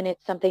home and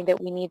it's something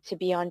that we need to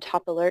be on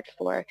top alert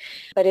for.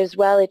 But as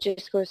well, it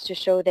just goes to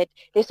show that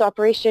this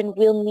operation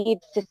will need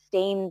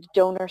sustained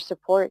donor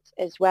support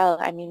as well.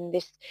 I mean,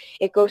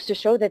 it goes to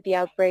show that the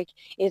outbreak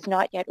is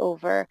not yet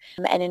over.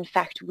 And in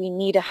fact, we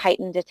need a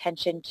heightened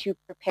attention to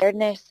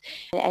preparedness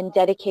and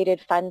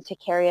dedicated funds to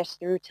carry us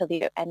through till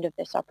the end of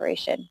this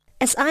operation.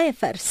 As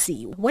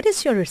IFRC, what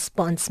is your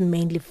response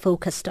mainly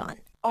focused on?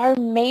 Our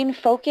main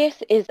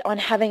focus is on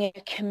having a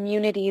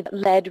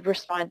community-led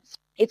response.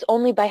 It's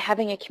only by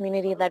having a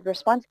community-led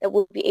response that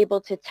we'll be able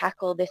to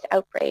tackle this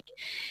outbreak.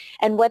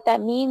 And what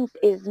that means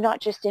is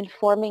not just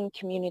informing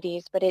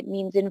communities, but it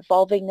means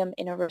involving them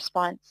in a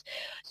response.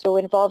 So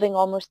involving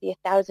almost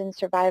 1,000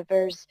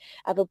 survivors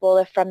of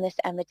Ebola from this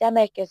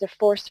epidemic as a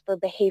force for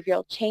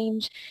behavioral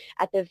change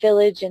at the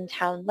village and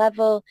town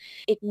level.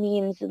 It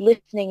means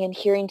listening and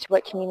hearing to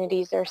what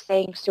communities are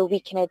saying so we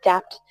can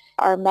adapt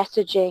our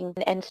messaging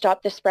and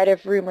stop the spread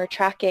of rumor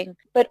tracking.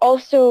 But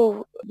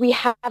also, we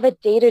have a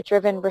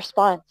data-driven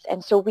response,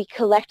 and so we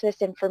collect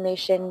this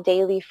information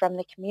daily from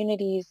the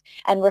communities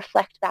and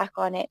reflect back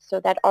on it so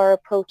that our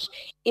approach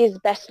is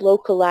best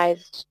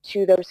localized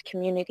to those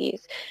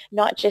communities,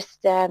 not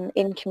just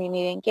in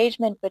community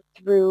engagement, but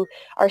through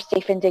our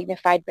safe and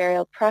dignified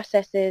burial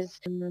processes,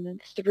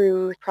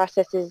 through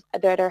processes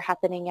that are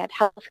happening at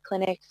health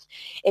clinics,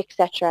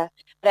 etc.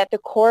 But at the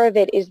core of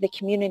it is the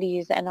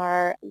communities, and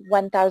our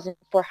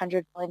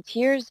 1,400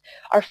 volunteers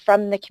are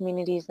from the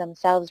communities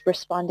themselves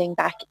responding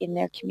back in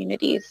their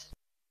communities.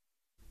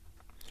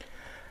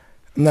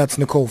 And that's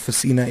Nicole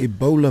Fasina,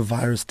 Ebola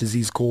virus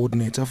disease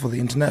coordinator for the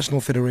International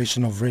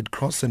Federation of Red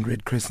Cross and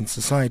Red Crescent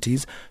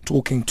Societies,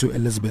 talking to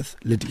Elizabeth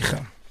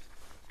Ledicha.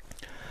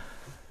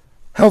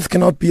 Health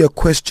cannot be a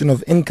question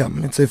of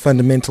income. It's a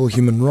fundamental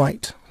human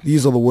right.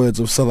 These are the words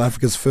of South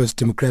Africa's first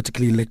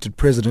democratically elected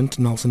president,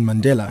 Nelson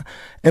Mandela,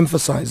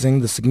 emphasizing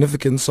the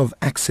significance of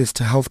access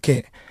to health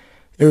care,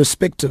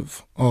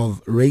 irrespective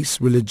of race,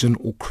 religion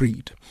or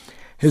creed.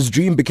 His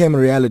dream became a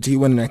reality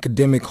when an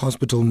academic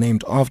hospital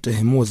named after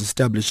him was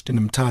established in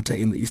Mthatha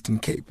in the Eastern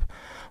Cape.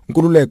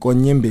 Nkululeko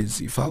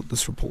Nyembezi filed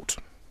this report.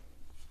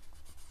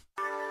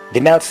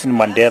 The Nelson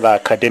Mandela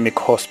Academic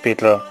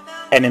Hospital,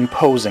 an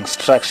imposing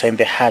structure in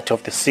the heart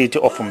of the city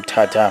of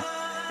Mthatha,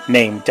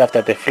 named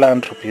after the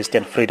philanthropist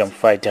and freedom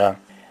fighter.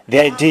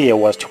 The idea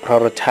was to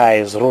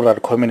prioritize rural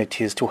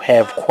communities to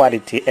have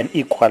quality and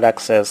equal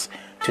access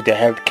to the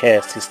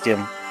healthcare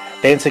system.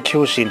 The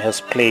institution has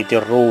played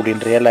a role in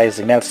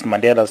realizing Nelson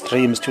Mandela's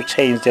dreams to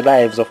change the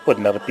lives of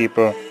ordinary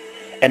people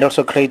and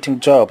also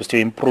creating jobs to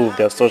improve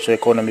their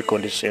socio-economic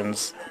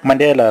conditions.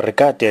 Mandela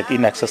regarded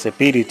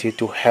inaccessibility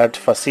to health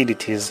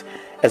facilities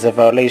as a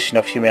violation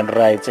of human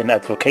rights and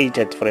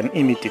advocated for an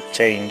immediate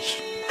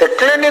change. The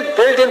clinic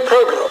building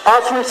program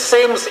often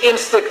seems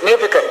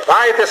insignificant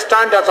by the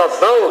standards of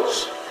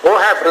those who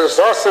have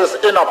resources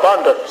in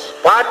abundance.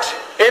 But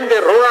in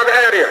the rural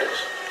areas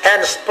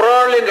and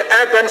sprawling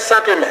urban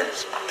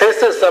settlements,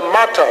 this is a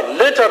matter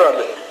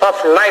literally of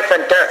life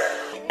and death.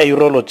 A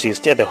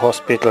urologist at the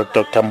hospital,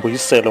 Dr.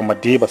 Mbuyiselo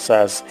Madiba,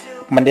 says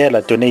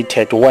Mandela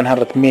donated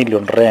 100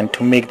 million rand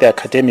to make the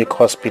academic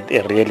hospital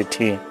a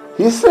reality.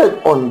 He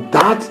said on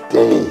that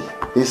day,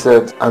 He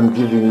said, I'm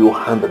giving you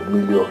 100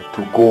 million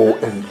to go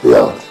and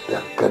build the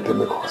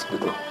academic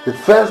hospital. The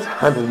first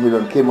 100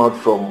 million came out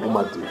from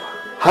Madiba.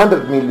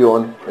 100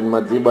 million, and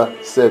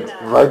Madiba said,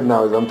 right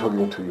now as I'm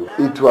talking to you,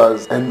 it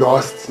was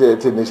endorsed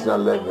at a national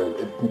level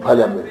in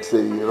parliament,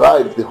 saying,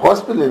 right, the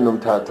hospital in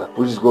Umtata,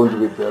 which is going to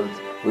be built,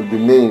 will be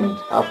named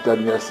after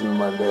Nelson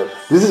Mandela.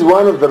 This is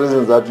one of the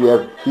reasons that we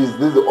have, this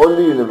is the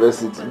only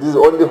university, this is the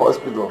only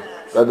hospital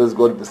that has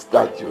got the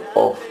statue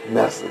of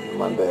Nelson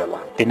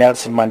Mandela. The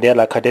Nelson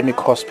Mandela Academic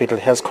Hospital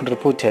has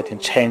contributed in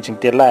changing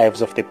the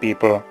lives of the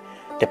people.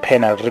 The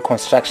penal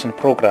reconstruction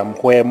program,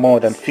 where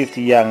more than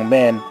 50 young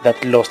men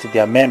that lost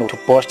their men to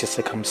botched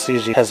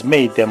circumcision, has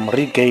made them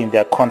regain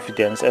their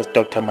confidence, as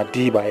Dr.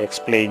 Madiba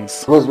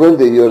explains. Because when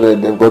they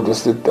urinate, they've got to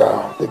sit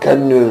down. They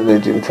can't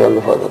urinate in front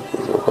of other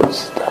people, they've got to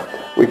sit down.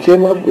 We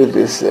came up with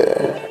this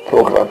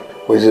program,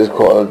 which is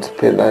called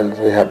penal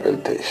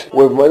rehabilitation.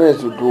 We've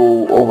managed to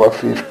do over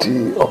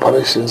 50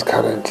 operations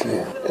currently,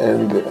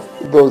 and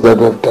those that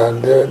have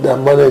done, they're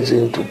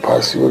managing to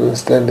pass urine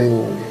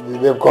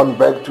standing. They've gone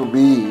back to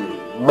be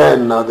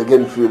men now. They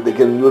can feel, they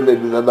can urinate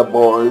with other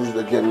boys,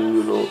 they can,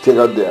 take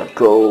out their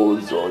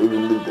clothes or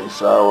even leave the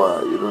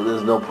shower,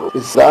 there's no problem.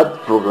 It's that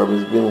program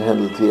is being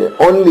handled here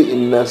only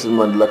in Nelson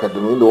Mandela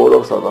Academy in the whole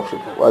of South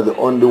Africa. We're the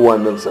only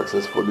one that have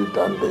successfully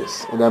done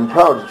this. And I'm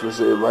proud to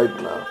say right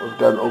now, we've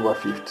done over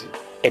 50.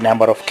 A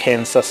number of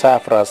cancer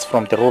sufferers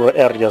from the rural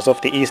areas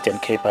of the Eastern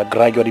Cape are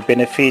gradually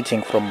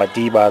benefiting from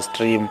Madiba's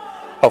dream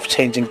of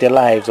changing the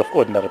lives of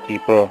ordinary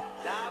people.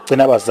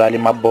 Zinabazali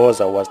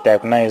Maboza was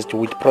diagnosed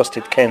with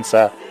prostate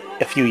cancer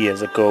a few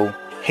years ago.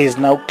 He is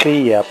now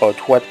clear about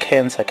what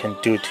cancer can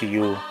do to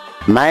you.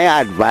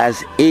 My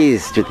advice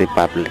is to the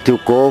public to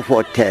go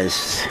for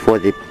tests for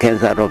the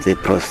cancer of the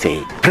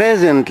prostate.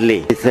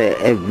 Presently, it's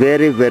a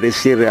very, very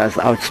serious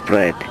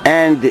outspread,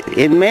 and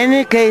in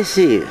many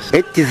cases,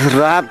 it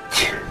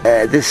disrupts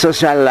the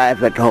social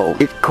life at home.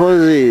 It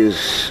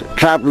causes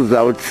troubles,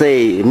 I would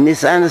say,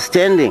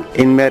 misunderstanding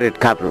in married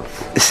couples.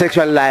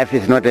 Sexual life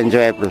is not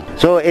enjoyable.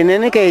 So in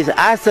any case,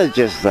 I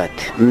suggest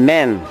that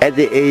men at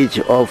the age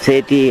of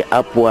 30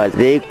 upwards,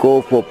 they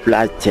go for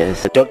blood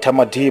tests. Dr.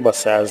 Madiba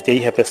says they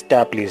have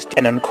established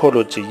an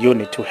oncology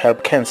unit to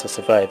help cancer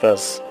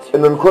survivors.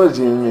 An oncology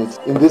unit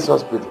in this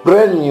hospital,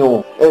 brand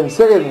new. And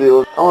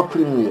secondly, our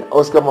premier,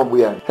 Oscar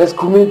Mabuyane, has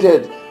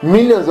committed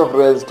millions of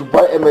rands to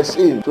buy a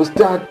machine to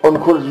start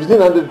oncology.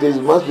 Within 100 days,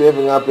 we must be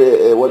having up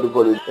a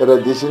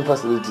radiation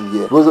facility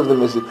here because of the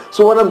machine.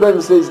 So what I'm trying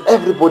to say is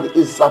everybody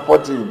is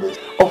supporting this,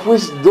 of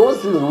which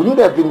those things wouldn't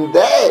have been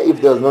there if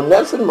there was no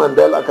Nelson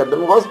Mandela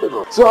Academic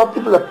Hospital. So our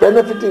people are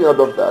benefiting out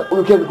of that.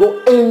 You can go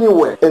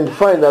anywhere and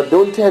find out.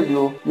 They'll tell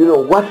you,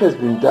 what has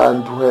been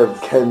done to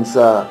have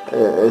cancer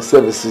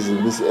services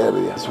in this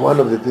area. It's one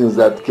of the things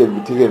that can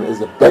be taken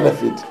as a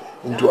benefit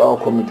into our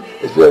community,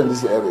 especially in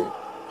this area.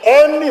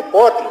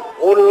 Anybody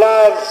who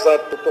loves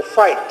to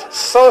fight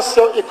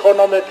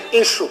socio-economic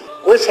issues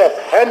which have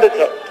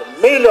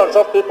handicapped millions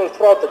of people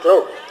throughout the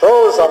globe,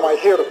 those are my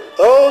heroes.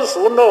 Those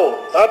who know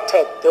that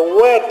the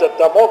word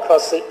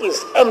democracy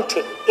is empty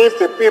if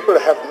the people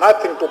have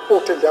nothing to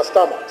put in their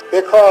stomachs.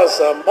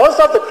 Because most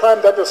of the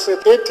crime that you see,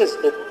 it is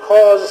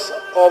because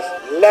of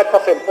lack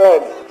of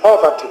employment,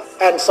 poverty,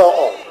 and so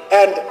on.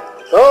 And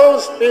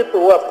those people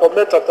who have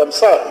committed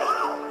themselves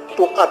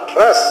to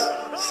address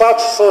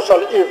such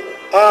social evil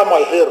are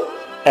my heroes.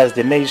 As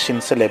the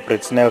nation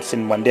celebrates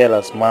Nelson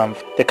Mandela's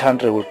month, the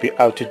country will be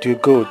out to do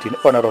good in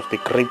honor of the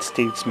great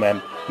statesman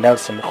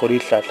Nelson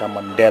Rolihlahla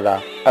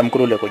Mandela. I'm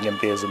Kululeko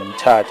Nyembezi in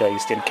Mthatha,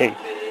 Eastern Cape.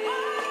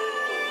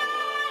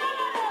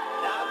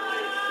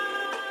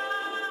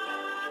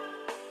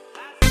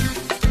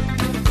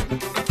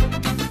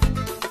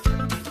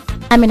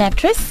 I'm an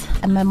actress.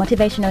 I'm a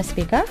motivational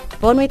speaker.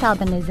 Born with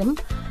albinism.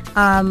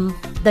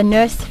 The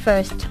nurse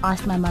first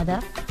asked my mother,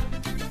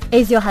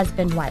 "Is your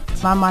husband white?"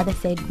 My mother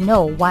said,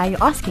 "No, why are you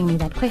asking me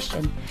that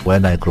question?"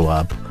 When I grew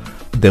up,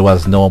 there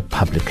was no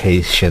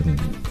publication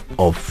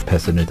of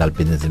person with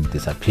albinism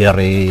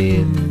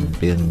disappearing,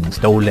 being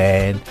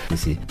stolen. You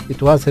see,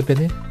 it was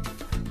happening,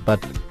 but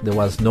there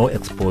was no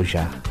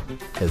exposure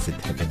as it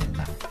happening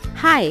now.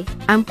 Hi,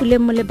 I'm Pule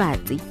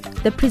Mulebati,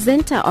 the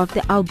presenter of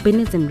the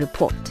Albinism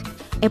Report,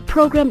 a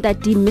program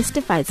that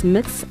demystifies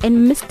myths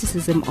and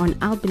mysticism on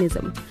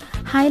albinism,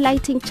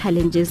 highlighting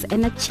challenges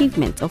and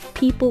achievements of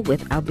people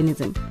with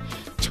albinism.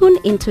 Tune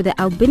into the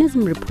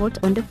Albinism Report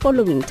on the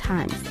following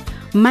times: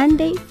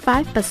 Monday,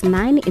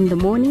 9:05 in the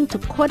morning to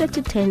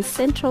 10:15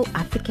 Central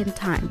African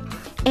Time,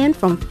 and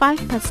from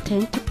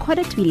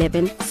 10:05 to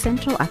 11:15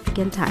 Central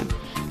African Time.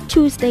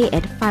 Tuesday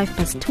at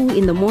 2:05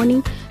 in the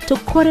morning to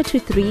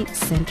 2:45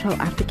 Central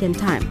African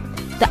Time.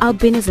 The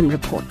Albinism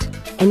Report,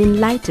 an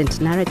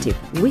enlightened narrative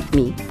with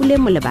me, Pule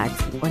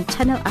Mulebati, on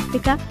Channel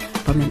Africa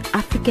from an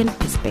African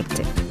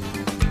perspective.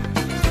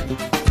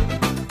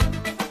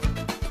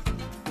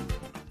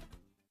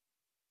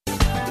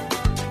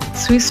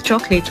 Swiss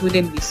chocolate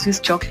wouldn't be Swiss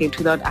chocolate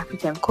without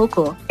African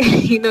cocoa.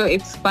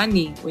 It's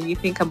funny when you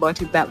think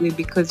about it that way,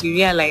 because you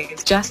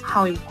realize just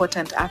how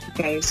important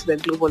Africa is to the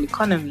global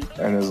economy.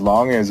 And as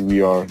long as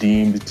we are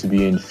deemed to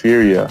be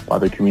inferior by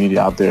the community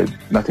out there,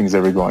 nothing's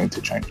ever going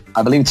to change.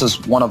 I believe it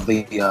was one of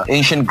the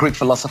ancient Greek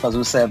philosophers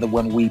who said that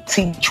when we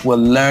teach, we'll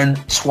learn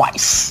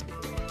twice.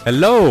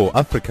 Hello,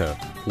 Africa.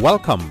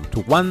 Welcome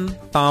to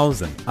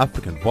 1000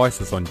 African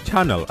Voices on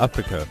Channel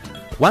Africa.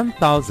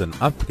 1000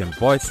 African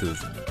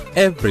Voices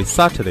every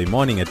Saturday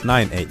morning at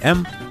 9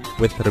 a.m.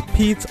 with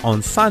repeats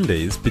on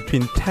Sundays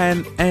between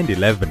 10 and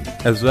 11,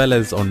 as well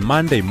as on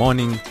Monday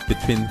morning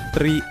between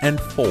 3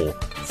 and 4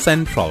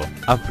 Central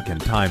African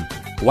Time.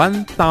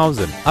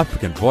 1000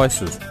 African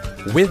Voices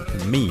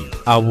with me,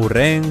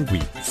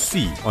 Awurengwi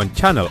C, on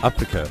Channel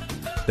Africa,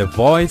 the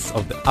voice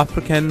of the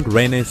African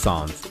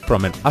Renaissance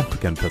from an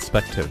African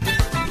perspective.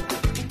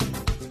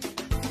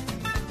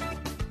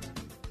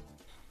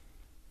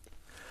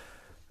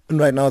 And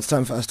right now it's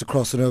time for us to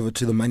cross it over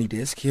to the money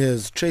desk.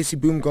 Here's Tracy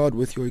Boomgard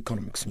with your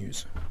economics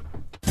news.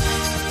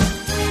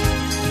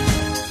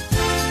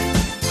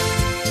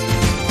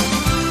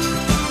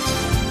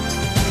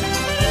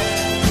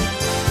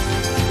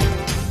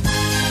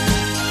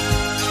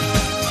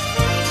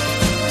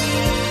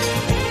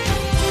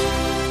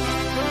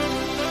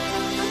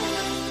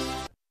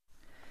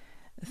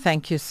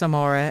 Thank you,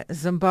 Samora.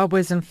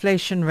 Zimbabwe's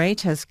inflation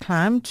rate has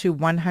climbed to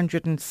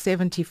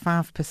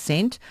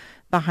 175%,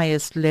 the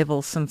highest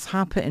level since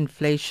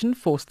hyperinflation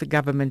forced the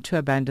government to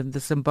abandon the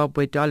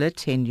Zimbabwe dollar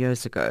 10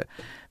 years ago.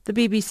 The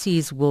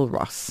BBC's Will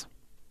Ross.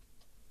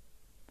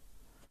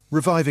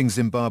 Reviving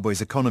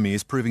Zimbabwe's economy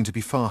is proving to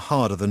be far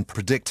harder than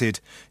predicted.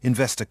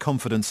 Investor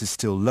confidence is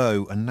still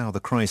low, and now the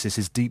crisis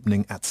is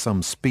deepening at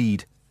some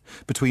speed.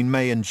 Between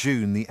May and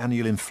June, the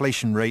annual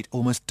inflation rate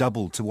almost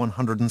doubled to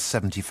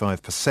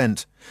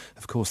 175%.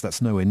 Of course,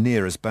 that's nowhere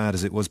near as bad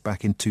as it was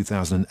back in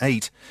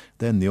 2008.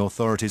 Then the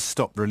authorities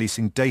stopped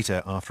releasing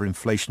data after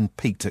inflation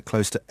peaked at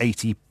close to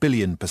 80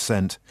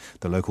 billion%.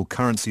 The local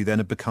currency then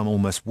had become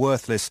almost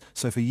worthless,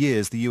 so for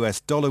years the US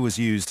dollar was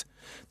used.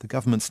 The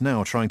government's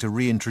now trying to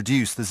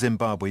reintroduce the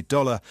Zimbabwe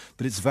dollar,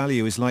 but its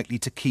value is likely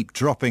to keep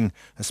dropping,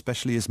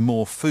 especially as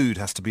more food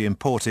has to be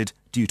imported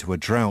due to a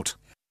drought.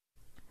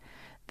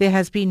 There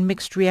has been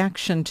mixed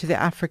reaction to the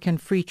African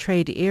Free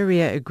Trade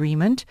Area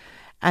Agreement.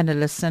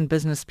 Analysts and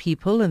business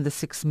people in the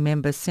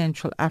 6-member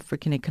Central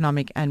African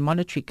Economic and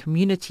Monetary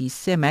Community,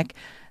 CEMAC,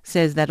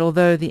 says that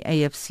although the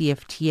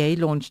AFCFTA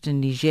launched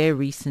in Niger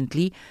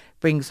recently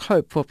brings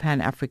hope for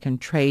Pan-African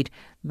trade,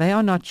 they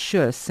are not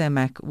sure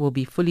CEMAC will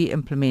be fully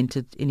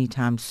implemented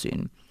anytime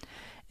soon.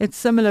 Its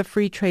similar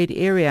free trade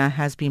area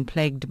has been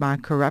plagued by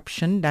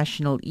corruption,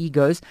 national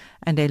egos,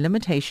 and a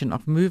limitation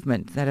of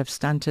movement that have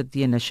stunted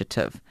the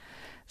initiative.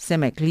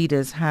 CEMAC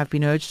leaders have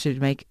been urged to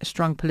make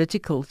strong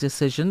political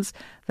decisions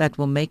that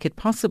will make it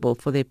possible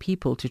for their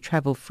people to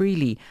travel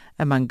freely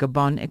among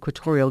Gabon,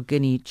 Equatorial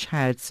Guinea,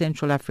 Chad,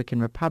 Central African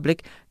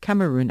Republic,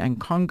 Cameroon and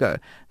Congo,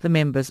 the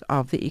members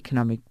of the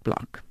economic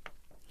bloc.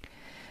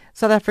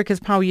 South Africa's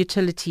power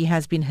utility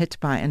has been hit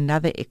by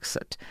another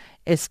exit.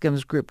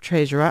 Eskom's group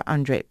treasurer,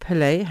 Andre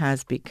Pillay,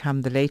 has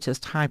become the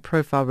latest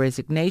high-profile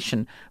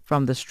resignation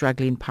from the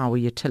struggling power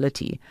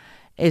utility.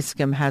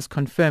 Eskom has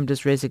confirmed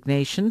his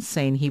resignation,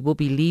 saying he will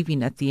be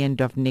leaving at the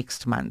end of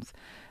next month.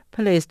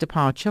 Pillay's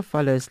departure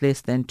follows less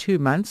than 2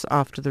 months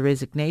after the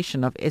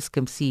resignation of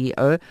Eskom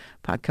CEO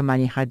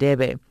Phakamani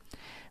Hadebe.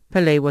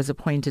 Pillay was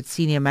appointed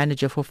Senior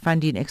Manager for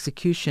Funding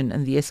Execution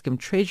in the Eskom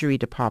Treasury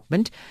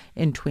Department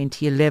in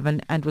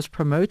 2011 and was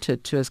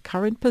promoted to his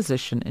current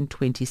position in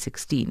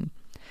 2016.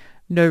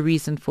 No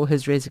reason for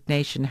his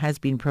resignation has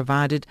been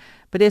provided,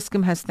 but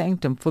Eskom has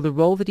thanked him for the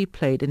role that he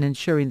played in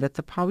ensuring that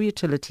the power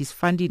utility's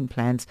funding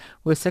plans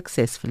were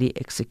successfully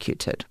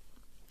executed.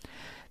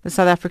 The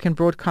South African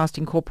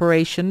Broadcasting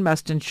Corporation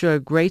must ensure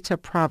greater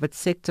private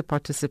sector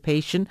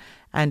participation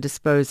and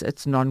dispose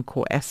its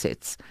non-core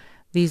assets.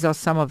 These are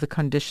some of the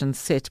conditions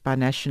set by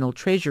National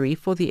Treasury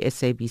for the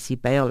SABC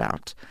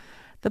bailout.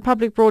 The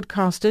public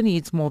broadcaster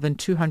needs more than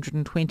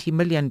 $220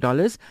 million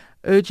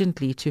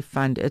urgently to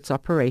fund its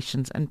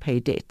operations and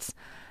pay debts.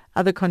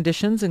 Other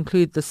conditions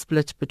include the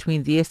split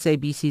between the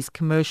SABC's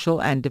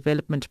commercial and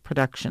development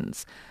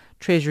productions.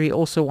 Treasury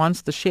also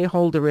wants the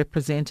shareholder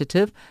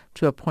representative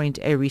to appoint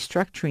a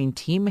restructuring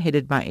team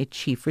headed by a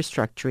chief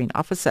restructuring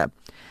officer.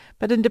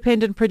 But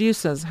independent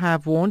producers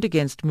have warned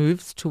against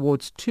moves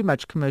towards too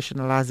much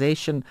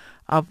commercialization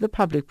of the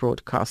public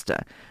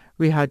broadcaster.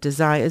 Rihad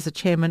Desai is the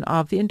chairman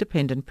of the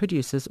Independent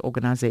Producers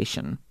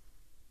Organization.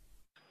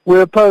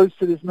 We're opposed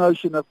to this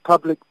notion of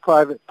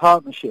public-private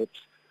partnerships,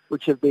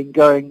 which have been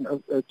doing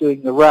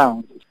the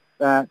rounds,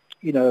 that,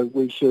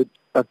 we should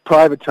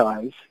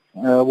privatize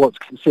what's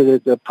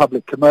considered the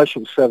public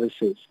commercial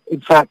services.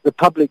 In fact, the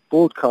public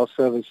broadcast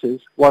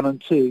services, 1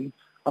 and 2,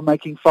 are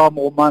making far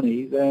more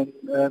money than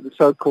the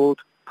so-called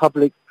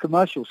public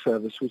commercial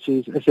service, which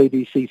is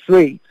SABC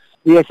 3.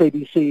 The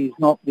SABC is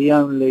not the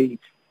only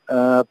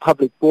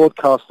public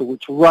broadcaster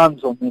which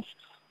runs on this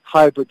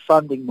hybrid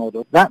funding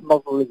model. That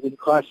model is in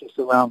crisis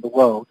around the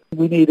world.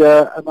 We need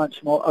a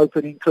much more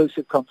open,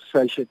 inclusive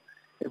conversation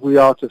if we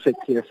are to fix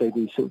the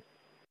SADC.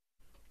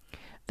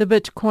 The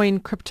Bitcoin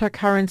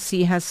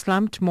cryptocurrency has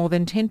slumped more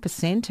than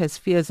 10% as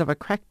fears of a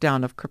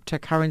crackdown of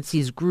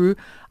cryptocurrencies grew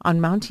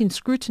on mounting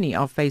scrutiny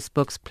of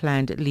Facebook's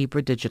planned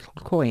Libra digital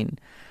coin.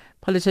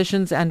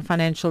 Politicians and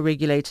financial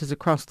regulators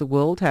across the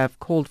world have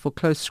called for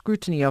close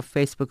scrutiny of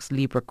Facebook's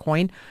Libra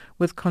coin,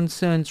 with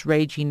concerns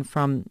ranging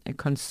from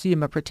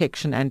consumer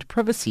protection and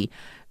privacy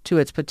to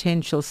its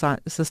potential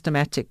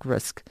systematic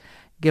risk,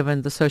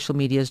 given the social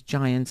media's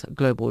giant's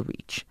global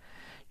reach.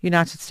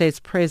 United States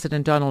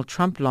President Donald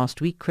Trump last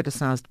week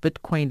criticized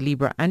Bitcoin,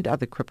 Libra and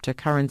other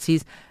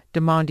cryptocurrencies,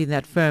 demanding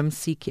that firms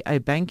seek a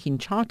banking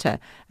charter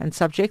and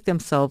subject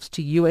themselves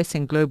to U.S.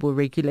 and global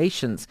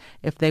regulations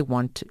if they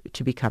want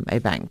to become a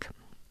bank.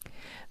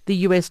 The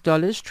US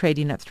dollar is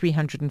trading at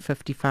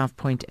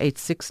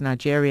 355.86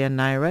 Nigerian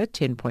naira,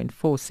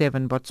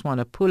 10.47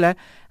 Botswana pula,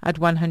 at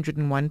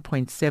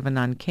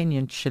 101.79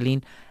 Kenyan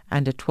shilling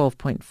and at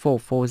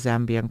 12.44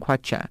 Zambian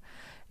kwacha.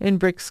 In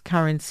BRICS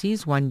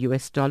currencies, $1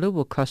 US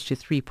will cost you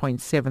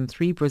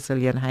 3.73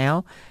 Brazilian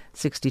real,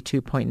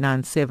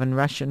 62.97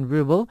 Russian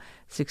ruble,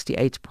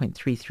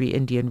 68.33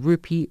 Indian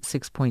rupee,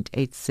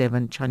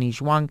 6.87 Chinese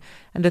yuan,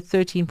 and a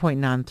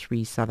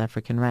 13.93 South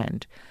African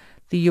rand.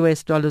 The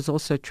US dollar is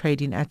also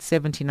trading at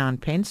 79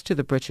 pence to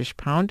the British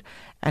pound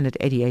and at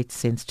 88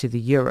 cents to the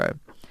euro.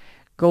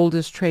 Gold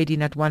is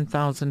trading at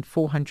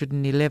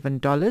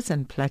 $1,411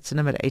 and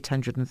platinum at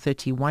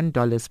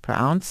 $831 per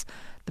ounce.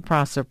 The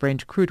price of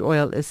Brent crude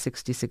oil is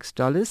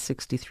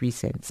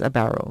 $66.63 a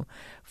barrel.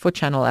 For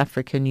Channel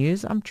Africa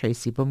News, I'm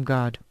Tracy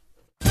Bumgard.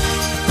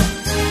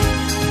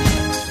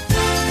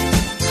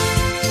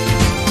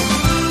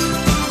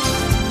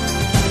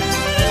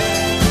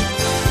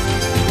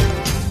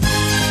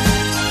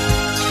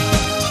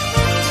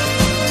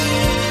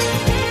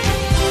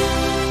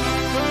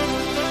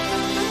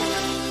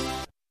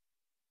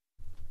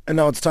 And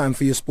now it's time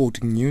for your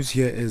sporting news.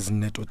 Here is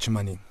Neto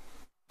Chimani.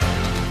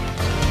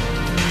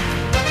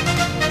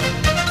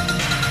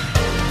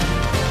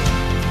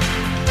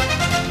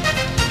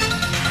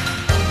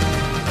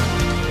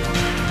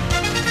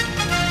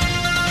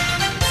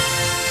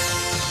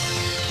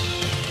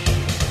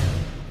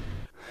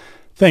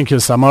 Thank you,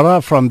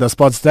 Samora. From the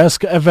Sports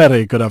Desk, a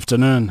very good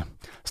afternoon.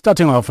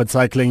 Starting off with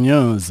cycling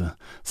news.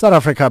 South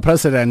Africa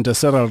President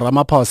Cyril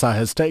Ramaphosa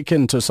has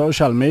taken to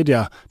social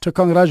media to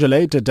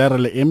congratulate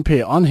Daryl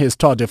Impey on his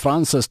Tour de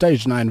France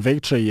Stage 9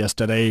 victory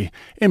yesterday.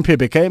 Impey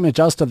became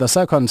just the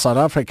second South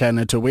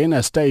African to win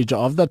a stage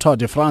of the Tour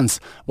de France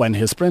when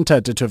he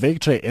sprinted to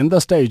victory in the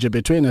stage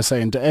between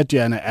St.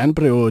 Etienne and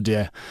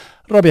Brioude.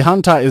 Robbie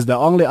Hunter is the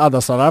only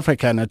other South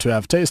African to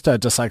have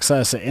tasted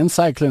success in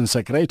cycling's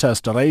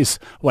greatest race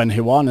when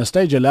he won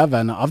stage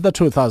 11 of the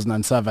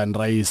 2007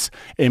 race.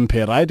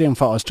 Impey, riding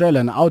for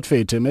Australian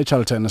outfit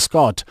Mitchelton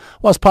Scott,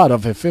 was part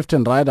of a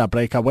 15-rider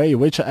breakaway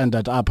which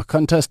ended up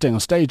contesting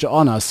stage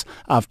honours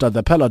after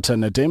the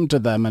peloton deemed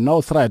them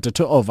no threat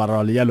to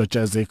overall yellow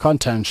jersey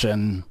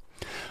contention.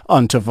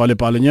 On to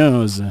volleyball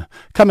news.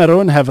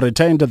 Cameroon have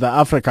retained the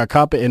Africa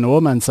Cup in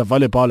Women's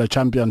Volleyball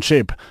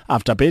Championship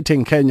after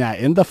beating Kenya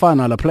in the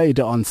final played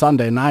on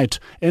Sunday night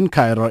in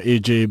Cairo,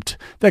 Egypt.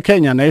 The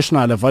Kenya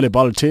national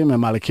volleyball team,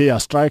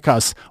 Malkia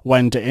Strikers,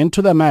 went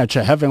into the match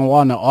having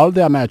won all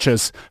their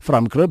matches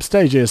from group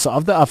stages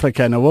of the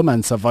African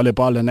Women's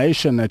Volleyball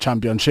Nation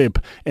Championship,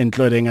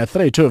 including a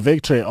 3-2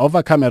 victory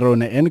over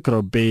Cameroon in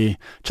Group B.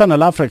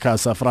 Channel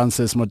Africa's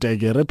Francis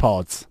Mutegi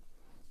reports.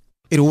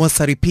 It was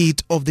a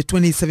repeat of the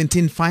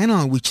 2017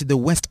 final, which the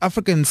West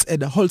Africans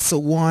had also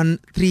won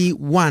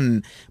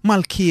 3-1.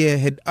 Malkia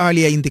had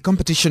earlier in the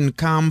competition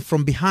come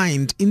from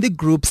behind in the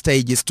group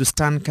stages to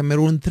stun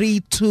Cameroon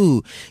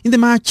 3-2. In the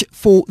match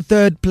for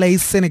third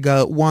place,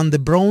 Senegal won the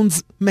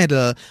bronze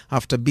medal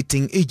after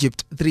beating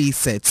Egypt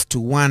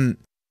 3-1.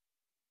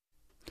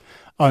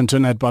 On to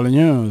netball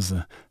news.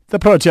 The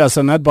Proteas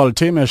netball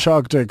team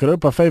shocked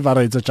group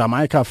favourites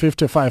Jamaica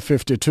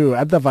 55-52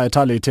 at the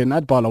Vitality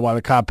Netball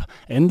World Cup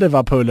in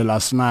Liverpool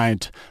last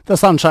night. The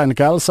Sunshine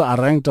Girls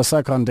are ranked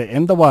second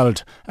in the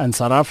world and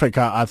South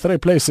Africa are 3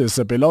 places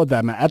below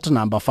them at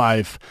number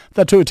 5.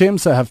 The two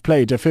teams have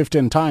played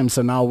 15 times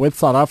now, with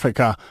South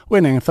Africa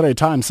winning 3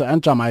 times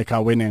and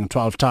Jamaica winning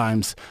 12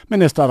 times.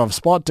 Minister of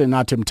Sport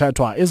Nathi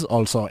Mthethwa is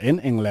also in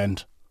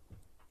England.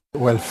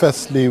 Well,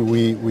 firstly,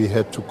 we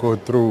had to go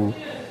through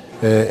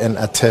and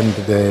attend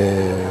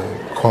the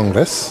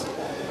Congress,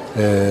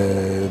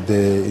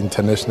 the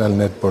International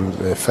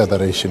Netball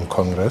Federation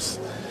Congress,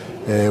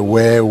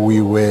 where we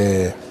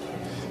were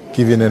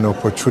given an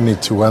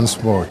opportunity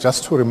once more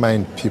just to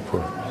remind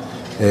people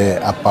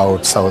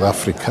about South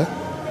Africa,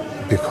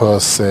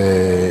 because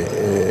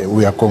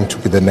we are going to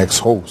be the next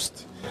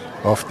host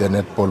of the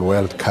Netball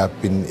World Cup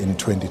in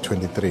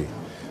 2023.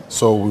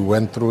 So we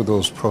went through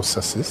those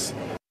processes.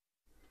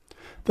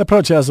 The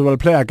Proteas will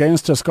play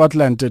against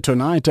Scotland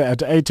tonight at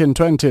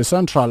 18:20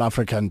 Central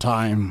African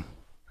Time.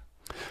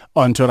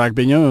 On to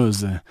rugby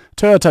news.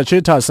 Toyota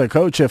Cheetahs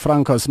coach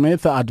Franco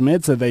Smith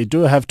admits they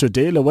do have to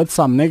deal with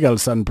some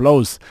niggles and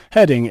blows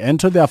heading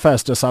into their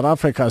first South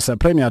Africa's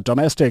premier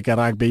domestic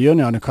rugby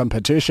union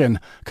competition,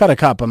 Currie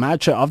Cup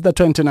match of the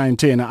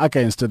 2019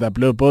 against the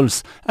Blue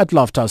Bulls at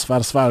Loftus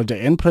Versfeld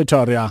in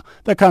Pretoria,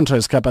 the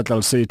country's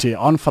capital city,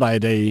 on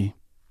Friday.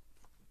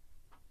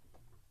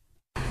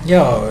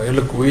 Yeah,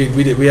 look, we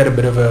had a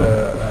bit of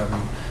a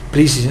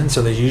pre-season,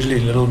 so there's usually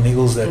little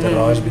niggles that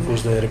arise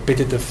because the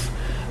repetitive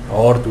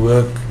hard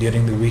work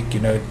during the week,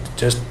 it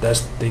just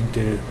does tend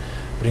to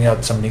bring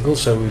out some niggles.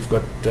 So we've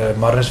got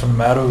Marnus van der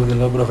Merwe with a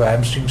little bit of a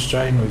hamstring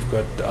strain. We've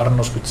got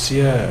Arnos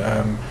Kutsia,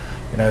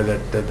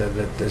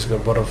 that has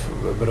got a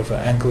bit of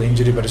an ankle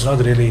injury, but it's not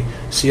really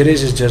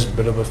serious. It's just a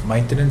bit of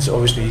maintenance.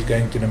 Obviously, he's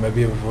going to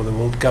Namibia for the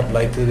World Cup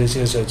later this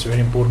year, so it's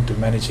very important to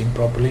manage him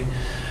properly.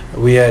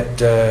 We had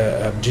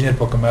Junior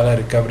Pokamela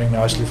recovering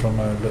nicely from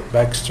a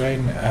back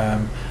strain.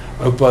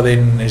 Opa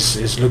then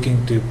is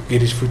looking to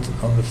get his foot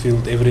on the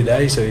field every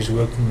day, so he's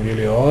working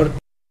really hard.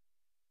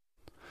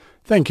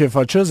 Thank you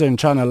for choosing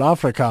Channel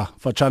Africa.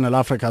 For Channel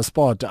Africa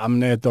Sport, I'm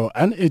Neto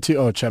and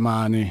ETO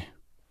Chemani.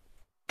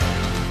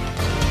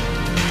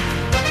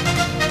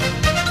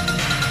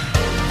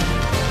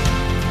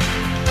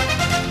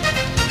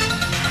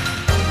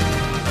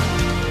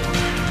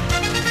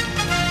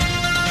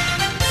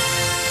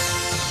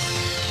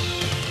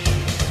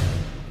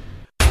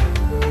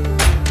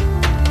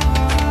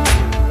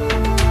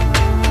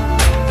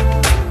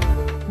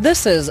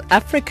 This is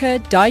Africa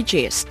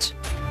Digest.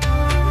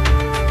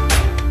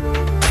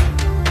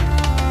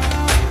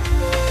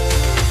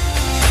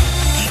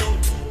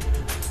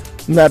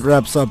 That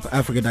wraps up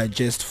Africa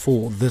Digest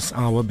for this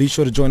hour. Be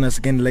sure to join us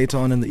again later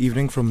on in the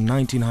evening from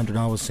 1900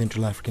 hours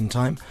Central African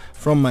Time.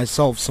 From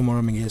myself,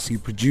 Samora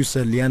Mangesi,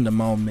 producer Leander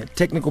Maumet,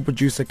 technical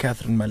producer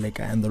Catherine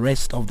Maleka, and the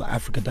rest of the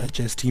Africa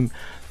Digest team,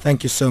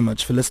 thank you so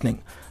much for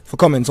listening. For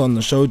comments on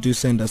the show, do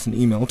send us an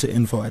email to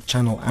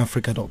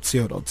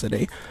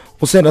info@channelafrica.co.za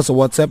or send us a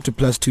WhatsApp to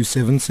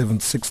 +27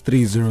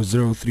 763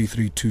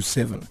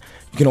 003327.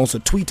 You can also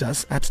tweet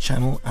us at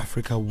Channel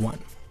Africa 1.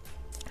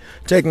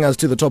 Taking us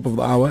to the top of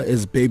the hour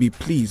is Baby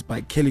Please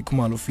by Kelly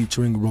Kumalo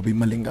featuring Robbie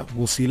Malinga.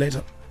 We'll see you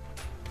later.